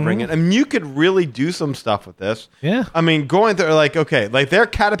avocado covering it. I mean, you could really do some stuff with this. Yeah. I mean, going through, like, okay, like their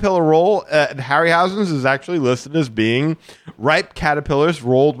caterpillar roll at Harryhausen's is actually listed as being ripe caterpillars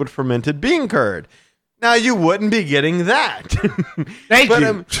rolled with fermented bean curd. Now, you wouldn't be getting that. Thank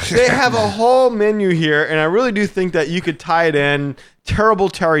you. They have a whole menu here, and I really do think that you could tie it in. Terrible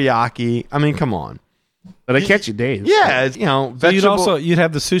teriyaki. I mean, come on. But I catch you, Dave. Yeah, it's, So vegetable. you'd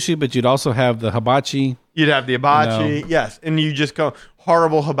have the sushi, but you'd also have the hibachi. You'd have the hibachi, yes, and you just go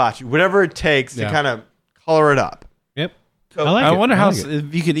horrible hibachi, whatever it takes to kind of color it up. Yep. So, I like I it. wonder I how like it.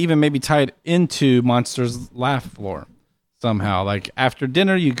 if you could even maybe tie it into Monsters Laugh Floor somehow. Like after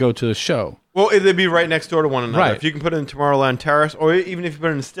dinner, you go to a show. Well, it'd be right next door to one another. Right. If you can put it in Tomorrowland Terrace, or even if you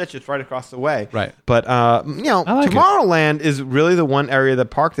put it in Stitch, it's right across the way. Right. But like it. Tomorrowland is really the one area of the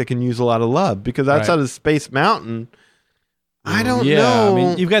park that can use a lot of love, because outside of Space Mountain, I don't know. I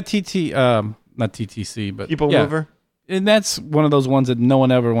mean, you've got not TTC, but People Mover. And that's one of those ones that no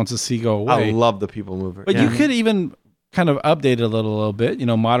one ever wants to see go away. I love the People Mover. But you could even kind of update it a little bit,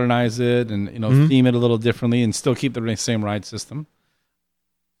 modernize it and, theme it a little differently and still keep the same ride system.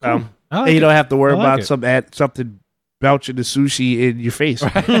 I like And you don't have to worry I like about it. something belching the sushi in your face.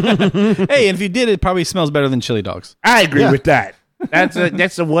 Hey, and if you did, it probably smells better than chili dogs. I agree with that. That's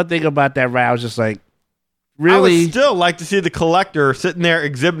the one thing about that ride. I was just like, I really? would still like to see the collector sitting there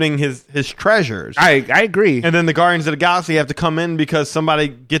exhibiting his treasures. I agree. And then the Guardians of the Galaxy have to come in because somebody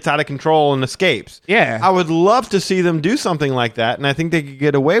gets out of control and escapes. Yeah. I would love to see them do something like that, and I think they could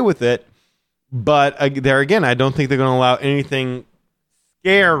get away with it. But there again, I don't think they're going to allow anything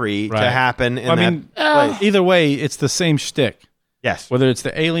scary to happen in place. Either way, it's the same shtick. Yes. Whether it's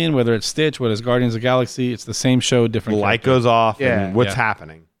the Alien, whether it's Stitch, whether it's Guardians of the Galaxy, it's the same show, different The light character. goes off Yeah. and what's Yeah.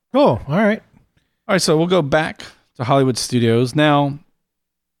 happening. Cool. All right. All right, so we'll go back to Hollywood Studios. Now,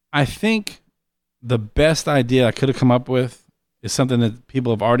 I think the best idea I could have come up with is something that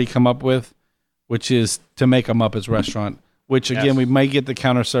people have already come up with, which is to make a Muppets restaurant, which, again, we might get the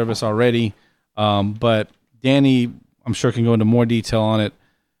counter service already, but Danny, I'm sure, can go into more detail on it.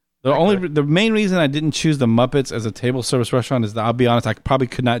 The main reason I didn't choose the Muppets as a table service restaurant is that, I'll be honest, I probably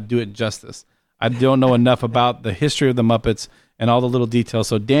could not do it justice. I don't know enough about the history of the Muppets and all the little details.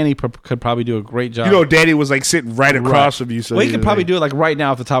 So Danny could probably do a great job. You know, Danny was like sitting right across from you. So Well, he could probably do it like right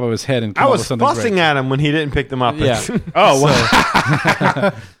now off the top of his head. And come I up was with something fussing great. at him when he didn't pick them up. Yeah. Oh,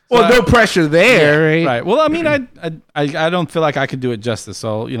 wow. Well, no pressure there, right? Right. Well, I mean, I don't feel like I could do it justice.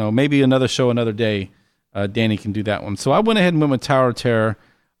 So, maybe another show, another day, Danny can do that one. So I went ahead and went with Tower of Terror,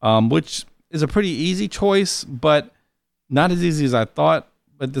 which is a pretty easy choice, but not as easy as I thought.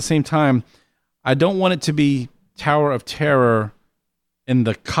 But at the same time, I don't want it to be Tower of Terror in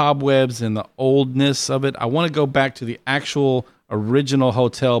the cobwebs and the oldness of it. I want to go back to the actual original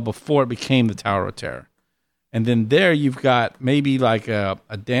hotel before it became the Tower of Terror. And then there you've got maybe like a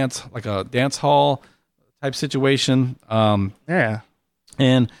dance hall type situation. Yeah.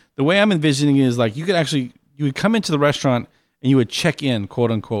 And the way I'm envisioning it is like you would come into the restaurant and you would check in,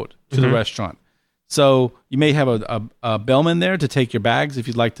 quote unquote, to the restaurant. So you may have a bellman there to take your bags if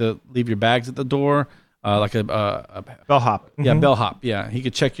you'd like to leave your bags at the door, like a Bellhop. yeah, bellhop. Yeah, he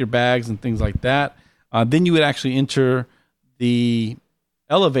could check your bags and things like that. Then you would actually enter the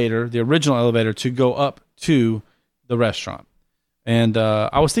elevator, the original elevator, to go up to the restaurant. And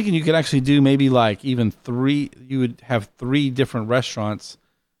I was thinking you could actually do maybe like even 3. You would have 3 different restaurants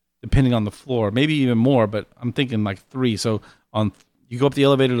depending on the floor, maybe even more. But I'm thinking like 3. So you go up the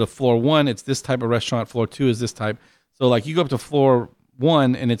elevator to floor 1, it's this type of restaurant. Floor 2 is this type. So like you go up to floor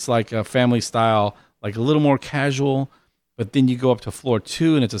 1 and it's like a family style, like a little more casual. But then you go up to floor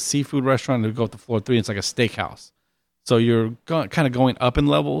 2 and it's a seafood restaurant. And you go up to floor 3 and it's like a steakhouse. So you're kind of going up in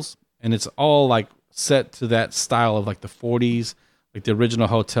levels, and it's all like set to that style of like the 40s, like the original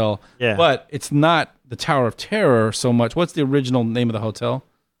hotel. Yeah. But it's not the Tower of Terror so much. What's the original name of the hotel?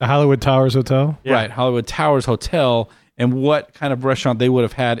 The Hollywood Towers Hotel. Yeah. Right, Hollywood Towers Hotel, and what kind of restaurant they would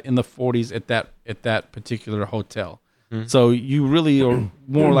have had in the 40s at that particular hotel. So you really are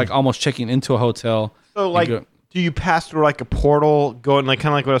more like almost checking into a hotel. So, like, do you pass through like a portal, going like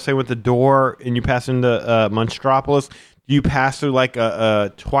kind of like what I was saying with the door, and you pass into Monstropolis? Do you pass through like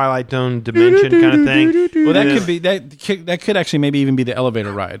a Twilight Zone dimension kind of thing? Well, that could be that could actually maybe even be the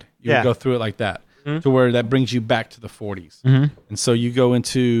elevator ride. You would go through it like that to where that brings you back to the 40s, and so you go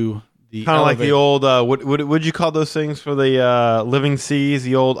into the kind of like the old what would you call those things for the Living Seas?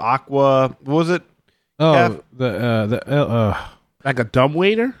 The old Aqua, what was it? Oh, Like a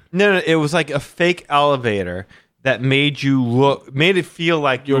dumbwaiter? No, it was like a fake elevator that made it feel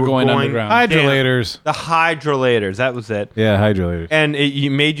like you were going underground. hydrolators. The hydrolators, that was it. Yeah, hydrolators. And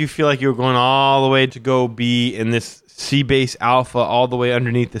it made you feel like you were going all the way to go be in this sea base alpha all the way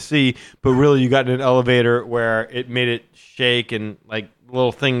underneath the sea, but really you got in an elevator where it made it shake and like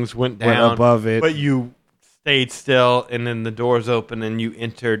little things went down above it. but you stayed still, and then the doors open and you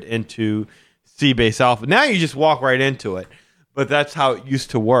entered into sea base alpha. Now you just walk right into it, but that's how it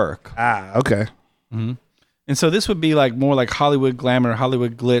used to work. Ah, okay. And so this would be like more like Hollywood glamour,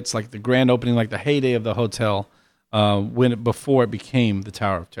 Hollywood glitz, like the grand opening, like the heyday of the hotel before it became the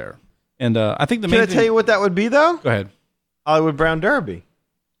Tower of Terror. And I think Can I tell you what that would be though? Go ahead. Hollywood Brown Derby.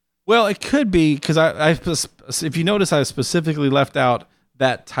 Well, it could be because if you notice, I specifically left out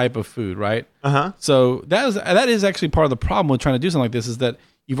that type of food, right? Uh-huh. So that is actually part of the problem with trying to do something like this is that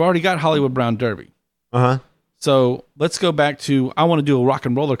you've already got Hollywood Brown Derby. Uh-huh. So let's go back to I want to do a rock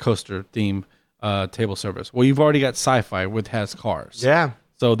and roller coaster theme table service. Well, you've already got sci-fi with has cars. Yeah.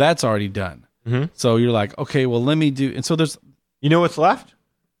 So that's already done. Mm-hmm. So you're like, okay, well, let me do. And so there's, You know what's left?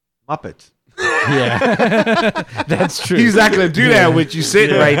 Muppets. yeah, that's true. He's not going to do that with you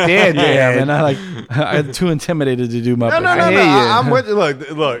sitting right there, Yeah, man. man, I'm too intimidated to do Muppets. No. I'm with you.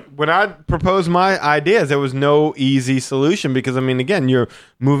 Look. When I proposed my ideas, there was no easy solution because, I mean, again, you're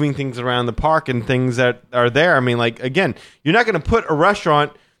moving things around the park and things that are there. I mean, like, again, you're not going to put a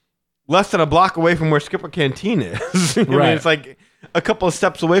restaurant less than a block away from where Skipper Canteen is. I mean, Right. it's like a couple of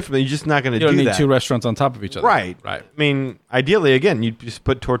steps away from it. You're just not going to You don't do need that. 2 restaurants on top of each other. Right. Right. I mean, ideally, again, you'd just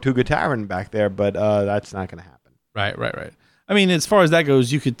put Tortuga Tavern back there, but that's not going to happen. Right. I mean, as far as that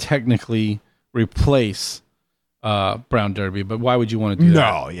goes, you could technically replace Brown Derby, but why would you want to do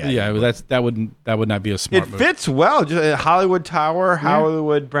that? No, yeah. That would not be a smart It move. fits well. Just Hollywood Tower,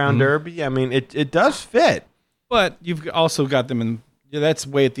 Hollywood Brown Derby. I mean, it does fit. But you've also got them in. Yeah, that's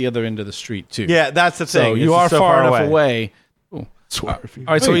way at the other end of the street too. Yeah, that's the So thing. you It's are so far enough away. All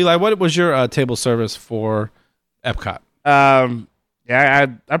right, so Oh, Eli, what was your table service for Epcot? Yeah,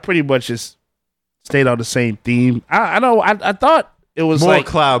 I pretty much just stayed on the same theme. I thought it was More like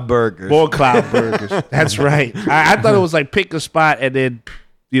cloud burgers. more cloud burgers. That's right. I thought it was like pick a spot and then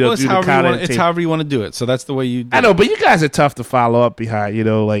Well, do the counter. it's however you want to do it. So that's the way you do I know, but you guys are tough to follow up behind. you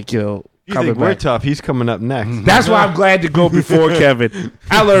think we're tough? He's coming up next. That's why I'm glad to go before Kevin.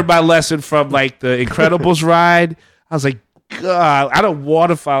 I learned my lesson from like the Incredibles ride. I was like, God, I don't want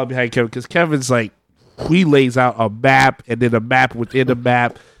to follow behind Kevin because Kevin's like, he lays out a map and then a map within a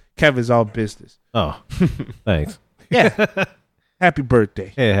map. Kevin's all business. Oh, thanks. Yeah. Happy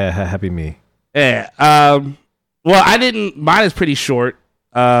birthday. Hey, happy me. Yeah. Well, I didn't. Mine is pretty short.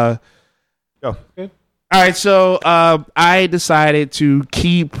 Go. Good. All right. So I decided to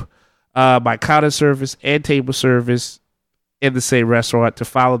keep my counter service and table service in the same restaurant to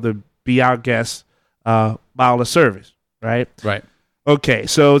follow the Beyond Guest model of service. Right. Right. Okay.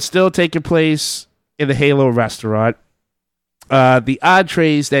 So it's still taking place in the Halo restaurant. The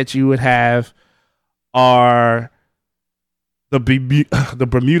entrees that you would have are the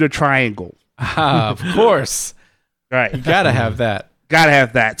Bermuda Triangle. Of course. Right. You gotta have that. Gotta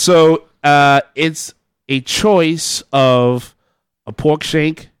have that. So it's a choice of a pork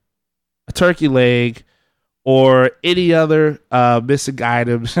shank, a turkey leg, or any other missing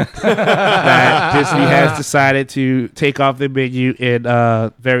items that Disney has decided to take off the menu in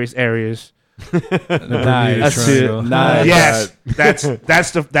various areas. Nice. Nice. Yes,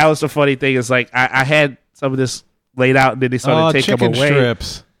 that was the funny thing. Is like I had some of this laid out, and then they started taking them away.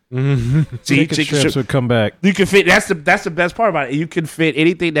 Strips. See, Chicken strips would come back. You can fit. That's the best part about it. You can fit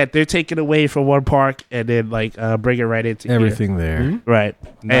anything that they're taking away from one park, and then like bring it right into Everything here. there. Right.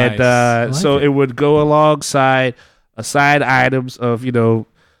 Nice. And so it would go alongside side items of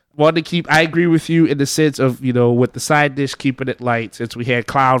want to keep. I agree with you in the sense of with the side dish keeping it light, since we had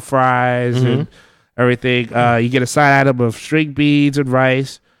cloud fries and everything. You get a side item of string beans and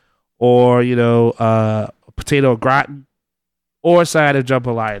rice, or a potato gratin, or a side of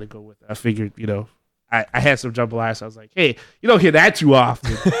jambalaya to go with it. I figured I had some jambalaya, so I was like, hey, you don't hear that too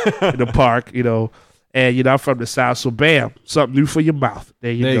often in the park, and I'm from the South, so bam, something new for your mouth.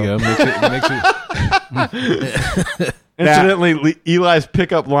 There you go. Makes it Incidentally, Eli's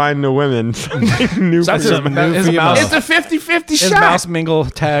pickup line to women. Something new for something your new mouth. for your mouth. It's a 50-50 His shot. mouse mingle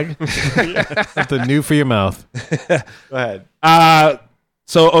tag. Something new for your mouth. Go ahead.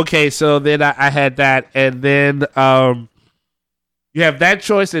 So then I had that, and then you have that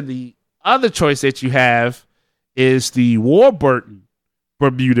choice, and the other choice that you have is the Warburton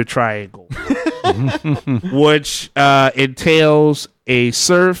Bermuda Triangle, which entails a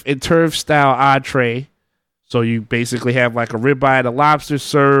surf and turf style entree. So you basically have like a ribeye and a lobster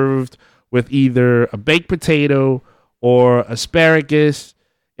served with either a baked potato or asparagus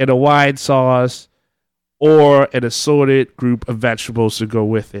and a wine sauce, or an assorted group of vegetables to go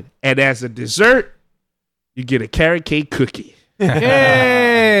with it. And as a dessert, you get a carrot cake cookie.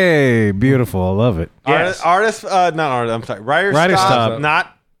 Hey, beautiful. I love it. Yes. Writer's Writer's Stop.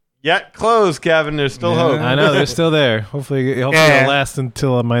 Not yet closed, Kevin. There's still hope. I know they're still there. Hopefully it'll last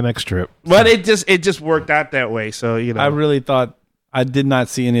until my next trip. But it just worked out that way. So I really thought I did not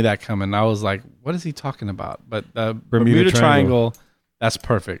see any of that coming. I was like, what is he talking about? But the Bermuda Triangle, that's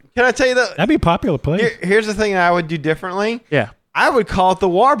perfect. Can I tell you That'd be a popular place. Here's the thing that I would do differently. Yeah. I would call it the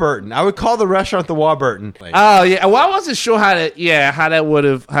Warburton. I would call the restaurant the Warburton. Oh yeah. Well, I wasn't sure how that would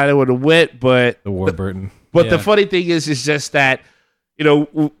have went, but The Warburton. But the funny thing is just that,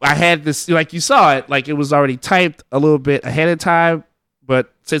 I had this, like you saw it, like it was already typed a little bit ahead of time.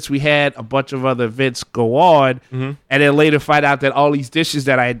 But since we had a bunch of other events go on, and then later find out that all these dishes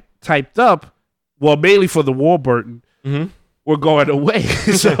that I typed up, well, mainly for the Warburton, were going away.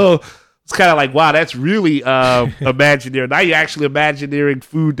 So it's kind of like, wow, that's really imaginary. Now you're actually imagineering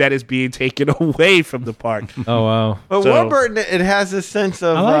food that is being taken away from the park. Oh, wow. But Warburton, it has this sense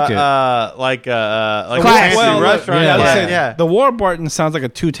of I a Class. fancy restaurant. Yeah. The Warburton sounds like a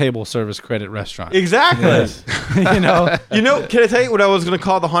 2-table service credit restaurant. Exactly. Can I tell you what I was going to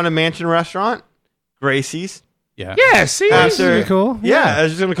call the Haunted Mansion restaurant? Gracie's. Yeah. Yeah, see? That's pretty cool. Yeah, I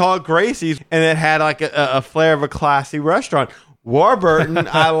was just going to call it Gracie's, and it had like a flair of a classy restaurant. Warburton,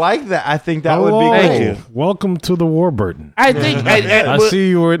 I like that. I think that would be Hello. great. Welcome to the Warburton. I think... I see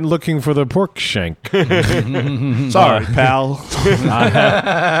you were looking for the pork shank. Sorry, pal.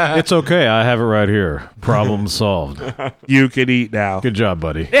 It's okay. I have it right here. Problem solved. You can eat now. Good job,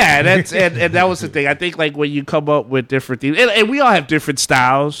 buddy. Yeah, and that was the thing. I think like when you come up with different things, and we all have different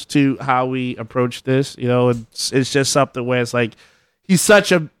styles to how we approach this. It's just something where it's like he's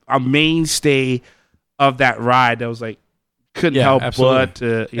such a mainstay of that ride that was like couldn't help absolutely. but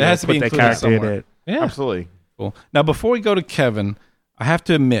to It has to put be that included character in somewhere. it. Yeah. Absolutely. Cool. Now, before we go to Kevin, I have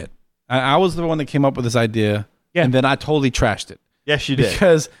to admit, I was the one that came up with this idea, and then I totally trashed it. Yes, you did.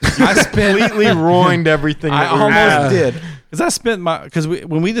 Because I spent Completely ruined everything. I that we were almost doing. did. Because I spent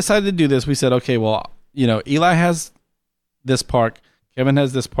when we decided to do this, we said, okay, well, Eli has this park, Kevin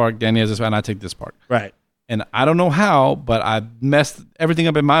has this park, Danny has this, and I take this park. Right. And I don't know how, but I messed everything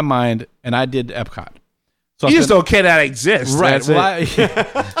up in my mind, and I did Epcot. So You just don't care that exist. right. That's Well,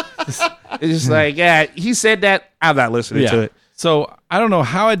 it. It's just like, yeah, he said that. I'm not listening to it. So I don't know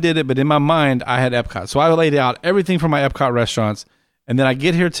how I did it, but in my mind, I had Epcot. So I laid out everything for my Epcot restaurants. And then I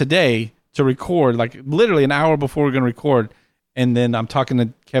get here today to record, like literally an hour before we're going to record. And then I'm talking to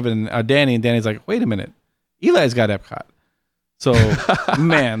Kevin, Danny, and Danny's like, wait a minute. Eli's got Epcot. So,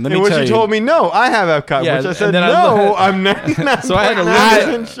 man, let me And tell when you. you told me, no, I have Epcot, Yeah, which I and said, then no, I'm 99% So I had to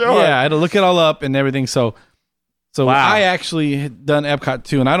look sure. Yeah, I had to look it all up and everything. So Wow. I actually had done Epcot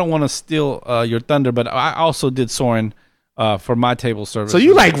too, and I don't want to steal your thunder, but I also did Soarin' for my table service. So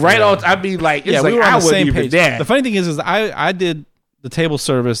you like right on. I mean, like, it's yeah, like we were I on the wasn't same even page. there. The funny thing is I did the table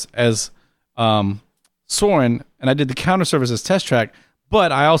service as Soarin', and I did the counter service as Test Track,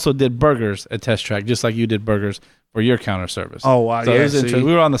 but I also did burgers at Test Track, just like you did burgers for your counter service. Oh, wow, So yeah, it was see. interesting.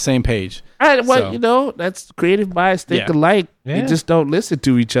 We were on the same page. Well, So- that's creative minds think Yeah. alike. Yeah. You just don't listen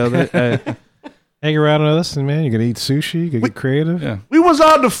to each other. Hang around and listen, man. You're gonna eat sushi. You gonna get creative. Yeah. We was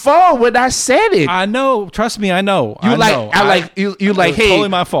on the phone when I said it. I know. Trust me, I know. You I like, know. I like, you like, was hey, totally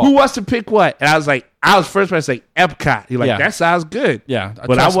my fault. who wants to pick what? And I was like, I was first person to say Epcot. You're like, Yeah. that sounds good. Yeah,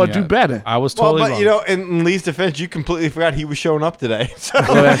 But I trust want to me, do better. I was Well, totally but wrong. you know, in Lee's defense, you completely forgot he was showing up today. So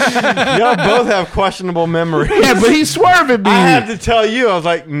y'all both have questionable memories. Yeah, but he's swerving me. I had to tell you. I was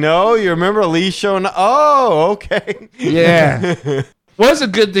like, no, you remember Lee showing up? Oh, okay. Yeah. Well, it's a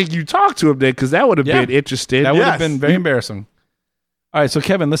good thing you talked to him then, because that would have Yeah. been interesting. that would have Yes. been very embarrassing. All right, so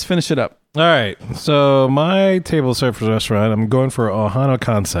Kevin, let's finish it up. All right. So my table service restaurant, I'm going for Ohana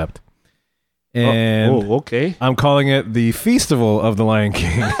concept, and Oh, okay. I'm calling it the Festival of the Lion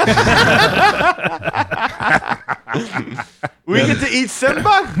King. We get to eat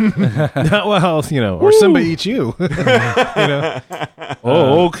Simba? Not well, or Simba eats you.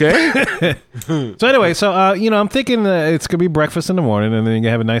 Oh, okay. So anyway, I'm thinking it's gonna be breakfast in the morning, and then you can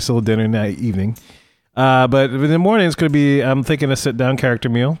have a nice little dinner in the evening. But in the morning, it's gonna be, I'm thinking, a sit-down character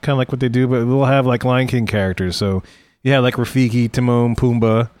meal, kind of like what they do, but we'll have like Lion King characters. So you have like Rafiki, Timon,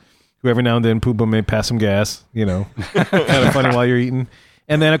 Pumbaa, who every now and then Pumbaa may pass some gas, kind of funny while you're eating.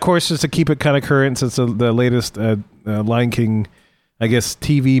 And then, of course, just to keep it kind of current, since the latest Lion King, I guess,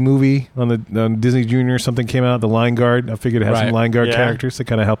 TV movie on Disney Junior or something came out, The Lion Guard. I figured to have some Right. Lion Guard Yeah. characters to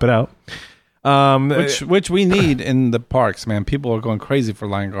kind of help it out. Which we need in the parks, man. People are going crazy for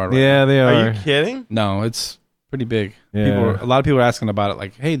Lion Guard right Yeah, they Are are. you kidding? now. No, it's pretty big. Yeah. A lot of people are asking about it,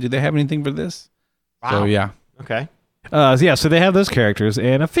 like, hey, do they have anything for this? So, yeah. Okay. So they have those characters,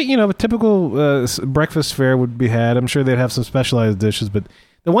 and I think a typical breakfast fare would be had. I'm sure they'd have some specialized dishes, but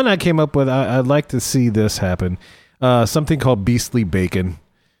the one I came up with, I'd like to see this happen. Something called beastly bacon.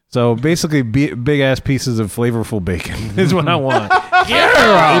 So basically, big ass pieces of flavorful bacon is what I want.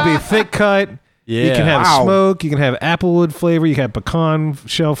 It'd be thick cut. Yeah. You can have Wow. smoke. You can have applewood flavor. You can have pecan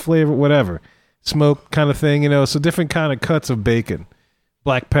shell flavor, whatever. Smoke kind of thing, So different kind of cuts of bacon.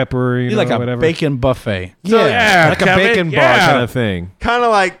 Black pepper, Be like a whatever. bacon buffet. Yeah, like Kevin, a bacon bar yeah. kind of thing. Kind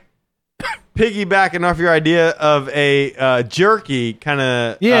of like piggybacking off your idea of a jerky kind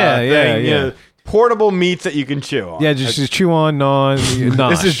of Yeah, thing. yeah. Portable meats that you can chew on. Yeah, just chew on, gnaw, and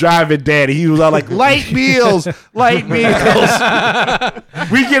nosh. This is driving daddy. He was all like, light meals, light meals.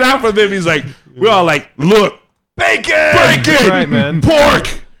 We get out from them. He's like, we're all like, look, bacon, That's right, man. pork.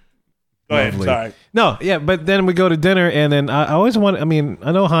 Go ahead. Lovely. Sorry. No, yeah, but then we go to dinner, and then I always want. I mean,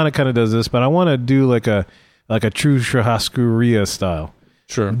 I know Hana kind of does this, but I want to do like a true churrascaria style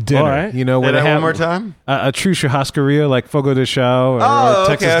Sure. dinner. All right. Say Where they that have one more time. a true churrascaria like Fogo de Chao or Oh,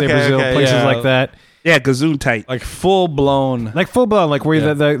 Texas okay, de okay, Brazil, okay, places yeah. like that. Yeah, gazoon tight. Like full blown. Like full blown, like where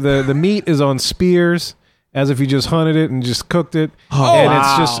Yeah. the meat is on spears, as if you just hunted it and just cooked it, Oh, and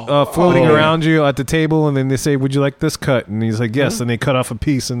wow. it's just floating Oh. around you at the table. And then they say, "Would you like this cut?" And he's like, "Yes." And they cut off a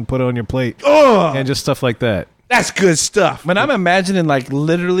piece and put it on your plate, Oh, and just stuff like that. that's good stuff. When I'm imagining, like,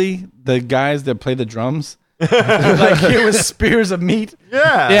 literally the guys that play the drums, like, here with spears of meat.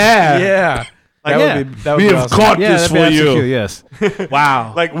 Yeah. Yeah. Yeah. That yeah. would be We be have awesome. caught Yeah, this that'd be for absolutely you. cute, yes.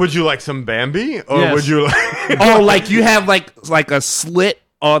 Wow. Like, would you like some Bambi, or Yes. would you like? Oh, like you have like a slit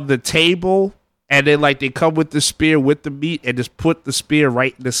on the table, and then like they come with the spear with the meat, and just put the spear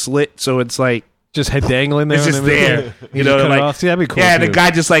right in the slit, so it's like Just head dangling there. it's and just everything. there. You just cut it off. See, that'd be cool. yeah, too. the guy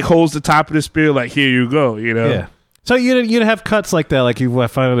just like holds the top of the spear, like here you go, Yeah. So you'd have cuts like that, like you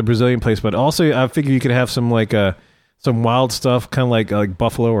find at a Brazilian place, but also I figure you could have some like some wild stuff, kind of like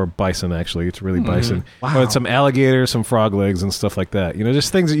buffalo or bison. Actually, it's really bison. Wow. Or some alligator, some frog legs, and stuff like that.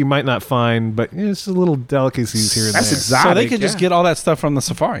 Just things that you might not find, but it's a little delicacies here and That's there. exotic. So they could just get all that stuff from the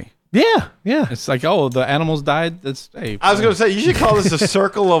safari. Yeah, yeah. It's like, oh, the animals died. That's hey. I was going to say you should call this a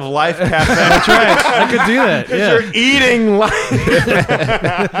Circle of Life cafe. That's right. I could do that. Yeah. You're eating life.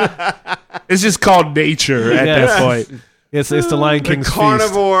 It's just called nature at Yes. that point. It's the Lion The King's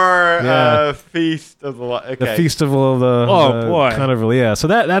carnivore Yeah. feast of the feast. okay. The festival of the boy. carnival. Yeah, so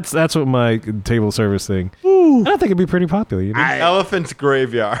that's what my table service thing. I don't think it'd be pretty popular. You know? Elephant's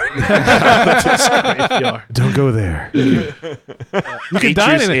graveyard. Don't go there. You can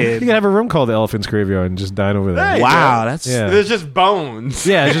dine in it. You can have a room called the Elephant's Graveyard and just dine over there. Hey. Wow, that's Yeah. There's just bones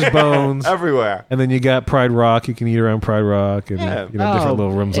Yeah, it's just bones. everywhere. And then you got Pride Rock. You can eat around Pride Rock and Yeah. different Oh,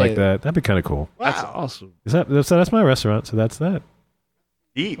 little rooms yeah. like that. That'd be kind of cool. that's awesome. That's my restaurant. So that's that.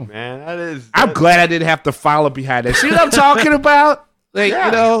 Deep, man. That is. I'm glad I didn't have to follow behind that. See what I'm talking about? Like, Yeah.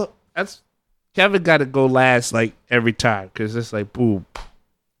 you know, that's Kevin got to go last like every time because it's like boom,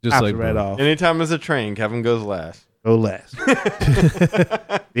 Just pops like right boom. off. Anytime there's a train, Kevin goes last. Go last.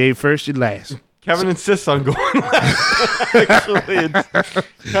 You ain't first, you last. Kevin insists on going last. Actually, it's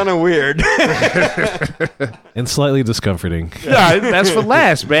kind of weird. And slightly discomforting. Yeah, that's for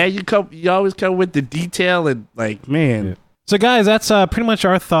last, man. You always come with the detail and like, man. Yeah. So, guys, that's pretty much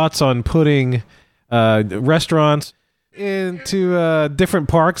our thoughts on putting restaurants into different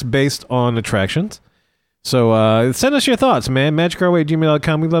parks based on attractions. So send us your thoughts, man.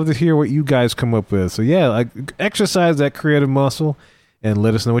 magicourway@gmail.com. We'd love to hear what you guys come up with. So, yeah, like, exercise that creative muscle and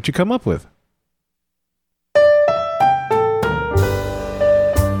let us know what you come up with.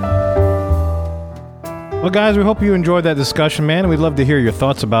 Well, guys, we hope you enjoyed that discussion, man, and we'd love to hear your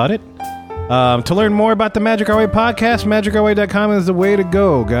thoughts about it. To learn more about the Magic Our Way podcast, magicourway.com is the way to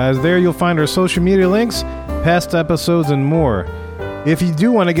go, guys. There you'll find our social media links, past episodes, and more. If you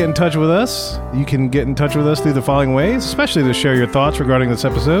do want to get in touch with us, you can get in touch with us through the following ways, especially to share your thoughts regarding this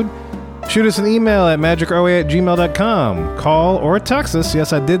episode. Shoot us an email at magicourway@gmail.com. Call or text us,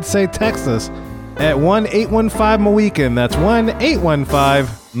 yes, I did say text us, at 1-815-MOWEEKEND. That's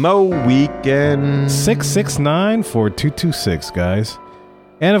 1-815-669-4226, 669-4226, guys.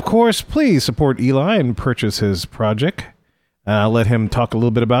 And of course, please support Eli and purchase his project. I'll let him talk a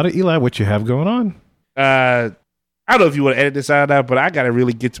little bit about it. Eli, what you have going on? I don't know if you want to edit this out now, but I got to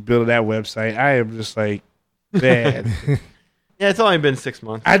really get to building that website. I am just like, man. Yeah, it's only been 6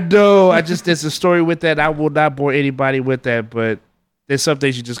 months. I know. There's a story with that. I will not bore anybody with that, but there's some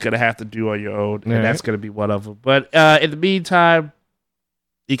things you're just going to have to do on your own, and All that's right. going to be one of them. But in the meantime,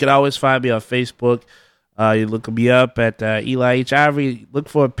 you can always find me on Facebook. You look me up at Eli H. Ivory. Look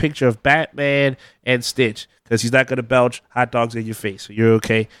for a picture of Batman and Stitch because he's not going to belch hot dogs in your face, so you're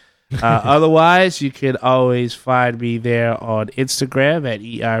okay. Otherwise, you can always find me there on Instagram at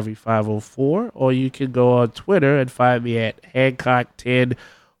eivory504, or you can go on Twitter and find me at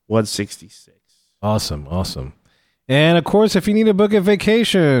Hancock10166. Awesome. And of course, if you need to book a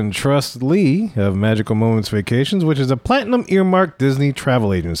vacation, trust Lee of Magical Moments Vacations, which is a platinum earmarked Disney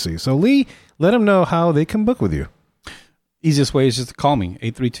travel agency. So Lee, let them know how they can book with you. Easiest way is just to call me,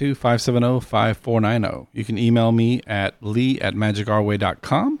 832-570-5490. You can email me at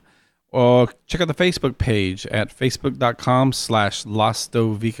lee@magicourway.com or check out the Facebook page at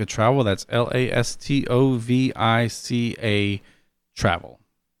facebook.com/Lastovica Travel. That's LASTOVICA Travel.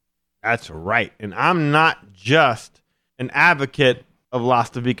 That's right. And I'm not just an advocate of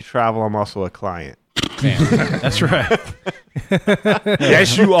Lastovica Travel. I'm also a client. That's right.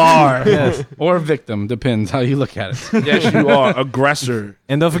 Yes, you are. Yes. Or a victim, depends how you look at it. Yes, you are. Aggressor.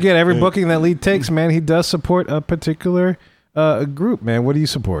 And don't forget, every booking that Lee takes, man, he does support a particular group, man. What do you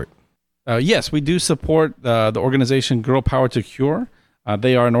support? Yes, we do support the organization Girl Power to Cure.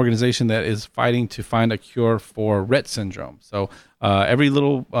 They are an organization that is fighting to find a cure for Rett syndrome. So every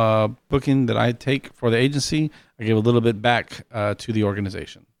little booking that I take for the agency, I give a little bit back to the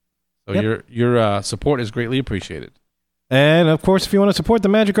organization. So your support is greatly appreciated. And of course, if you want to support the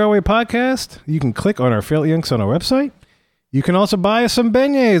Magic Our Way podcast, you can click on our affiliate links on our website. You can also buy us some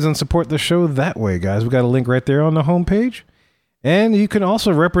beignets and support the show that way, guys. We got a link right there on the homepage. And you can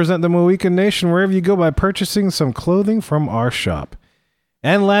also represent the Mohican Nation wherever you go by purchasing some clothing from our shop.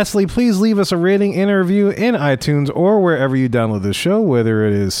 And lastly, please leave us a rating and a review in iTunes or wherever you download the show, whether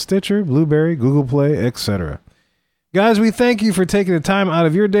it is Stitcher, Blueberry, Google Play, etc. Guys, we thank you for taking the time out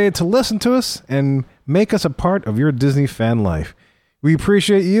of your day to listen to us and make us a part of your Disney fan life. We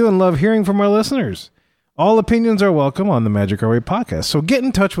appreciate you and love hearing from our listeners. All opinions are welcome on the Magic Our Way podcast, so get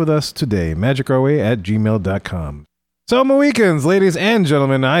in touch with us today, magicourway@gmail.com. So, Mohicans, ladies and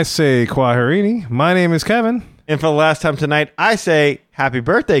gentlemen, I say Kwaharini. My name is Kevin. And for the last time tonight, I say happy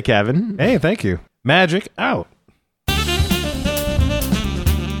birthday, Kevin. Hey, thank you. Magic out.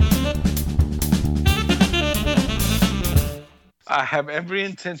 I have every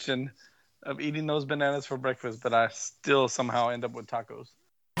intention of eating those bananas for breakfast, but I still somehow end up with tacos.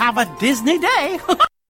 Have a Disney day.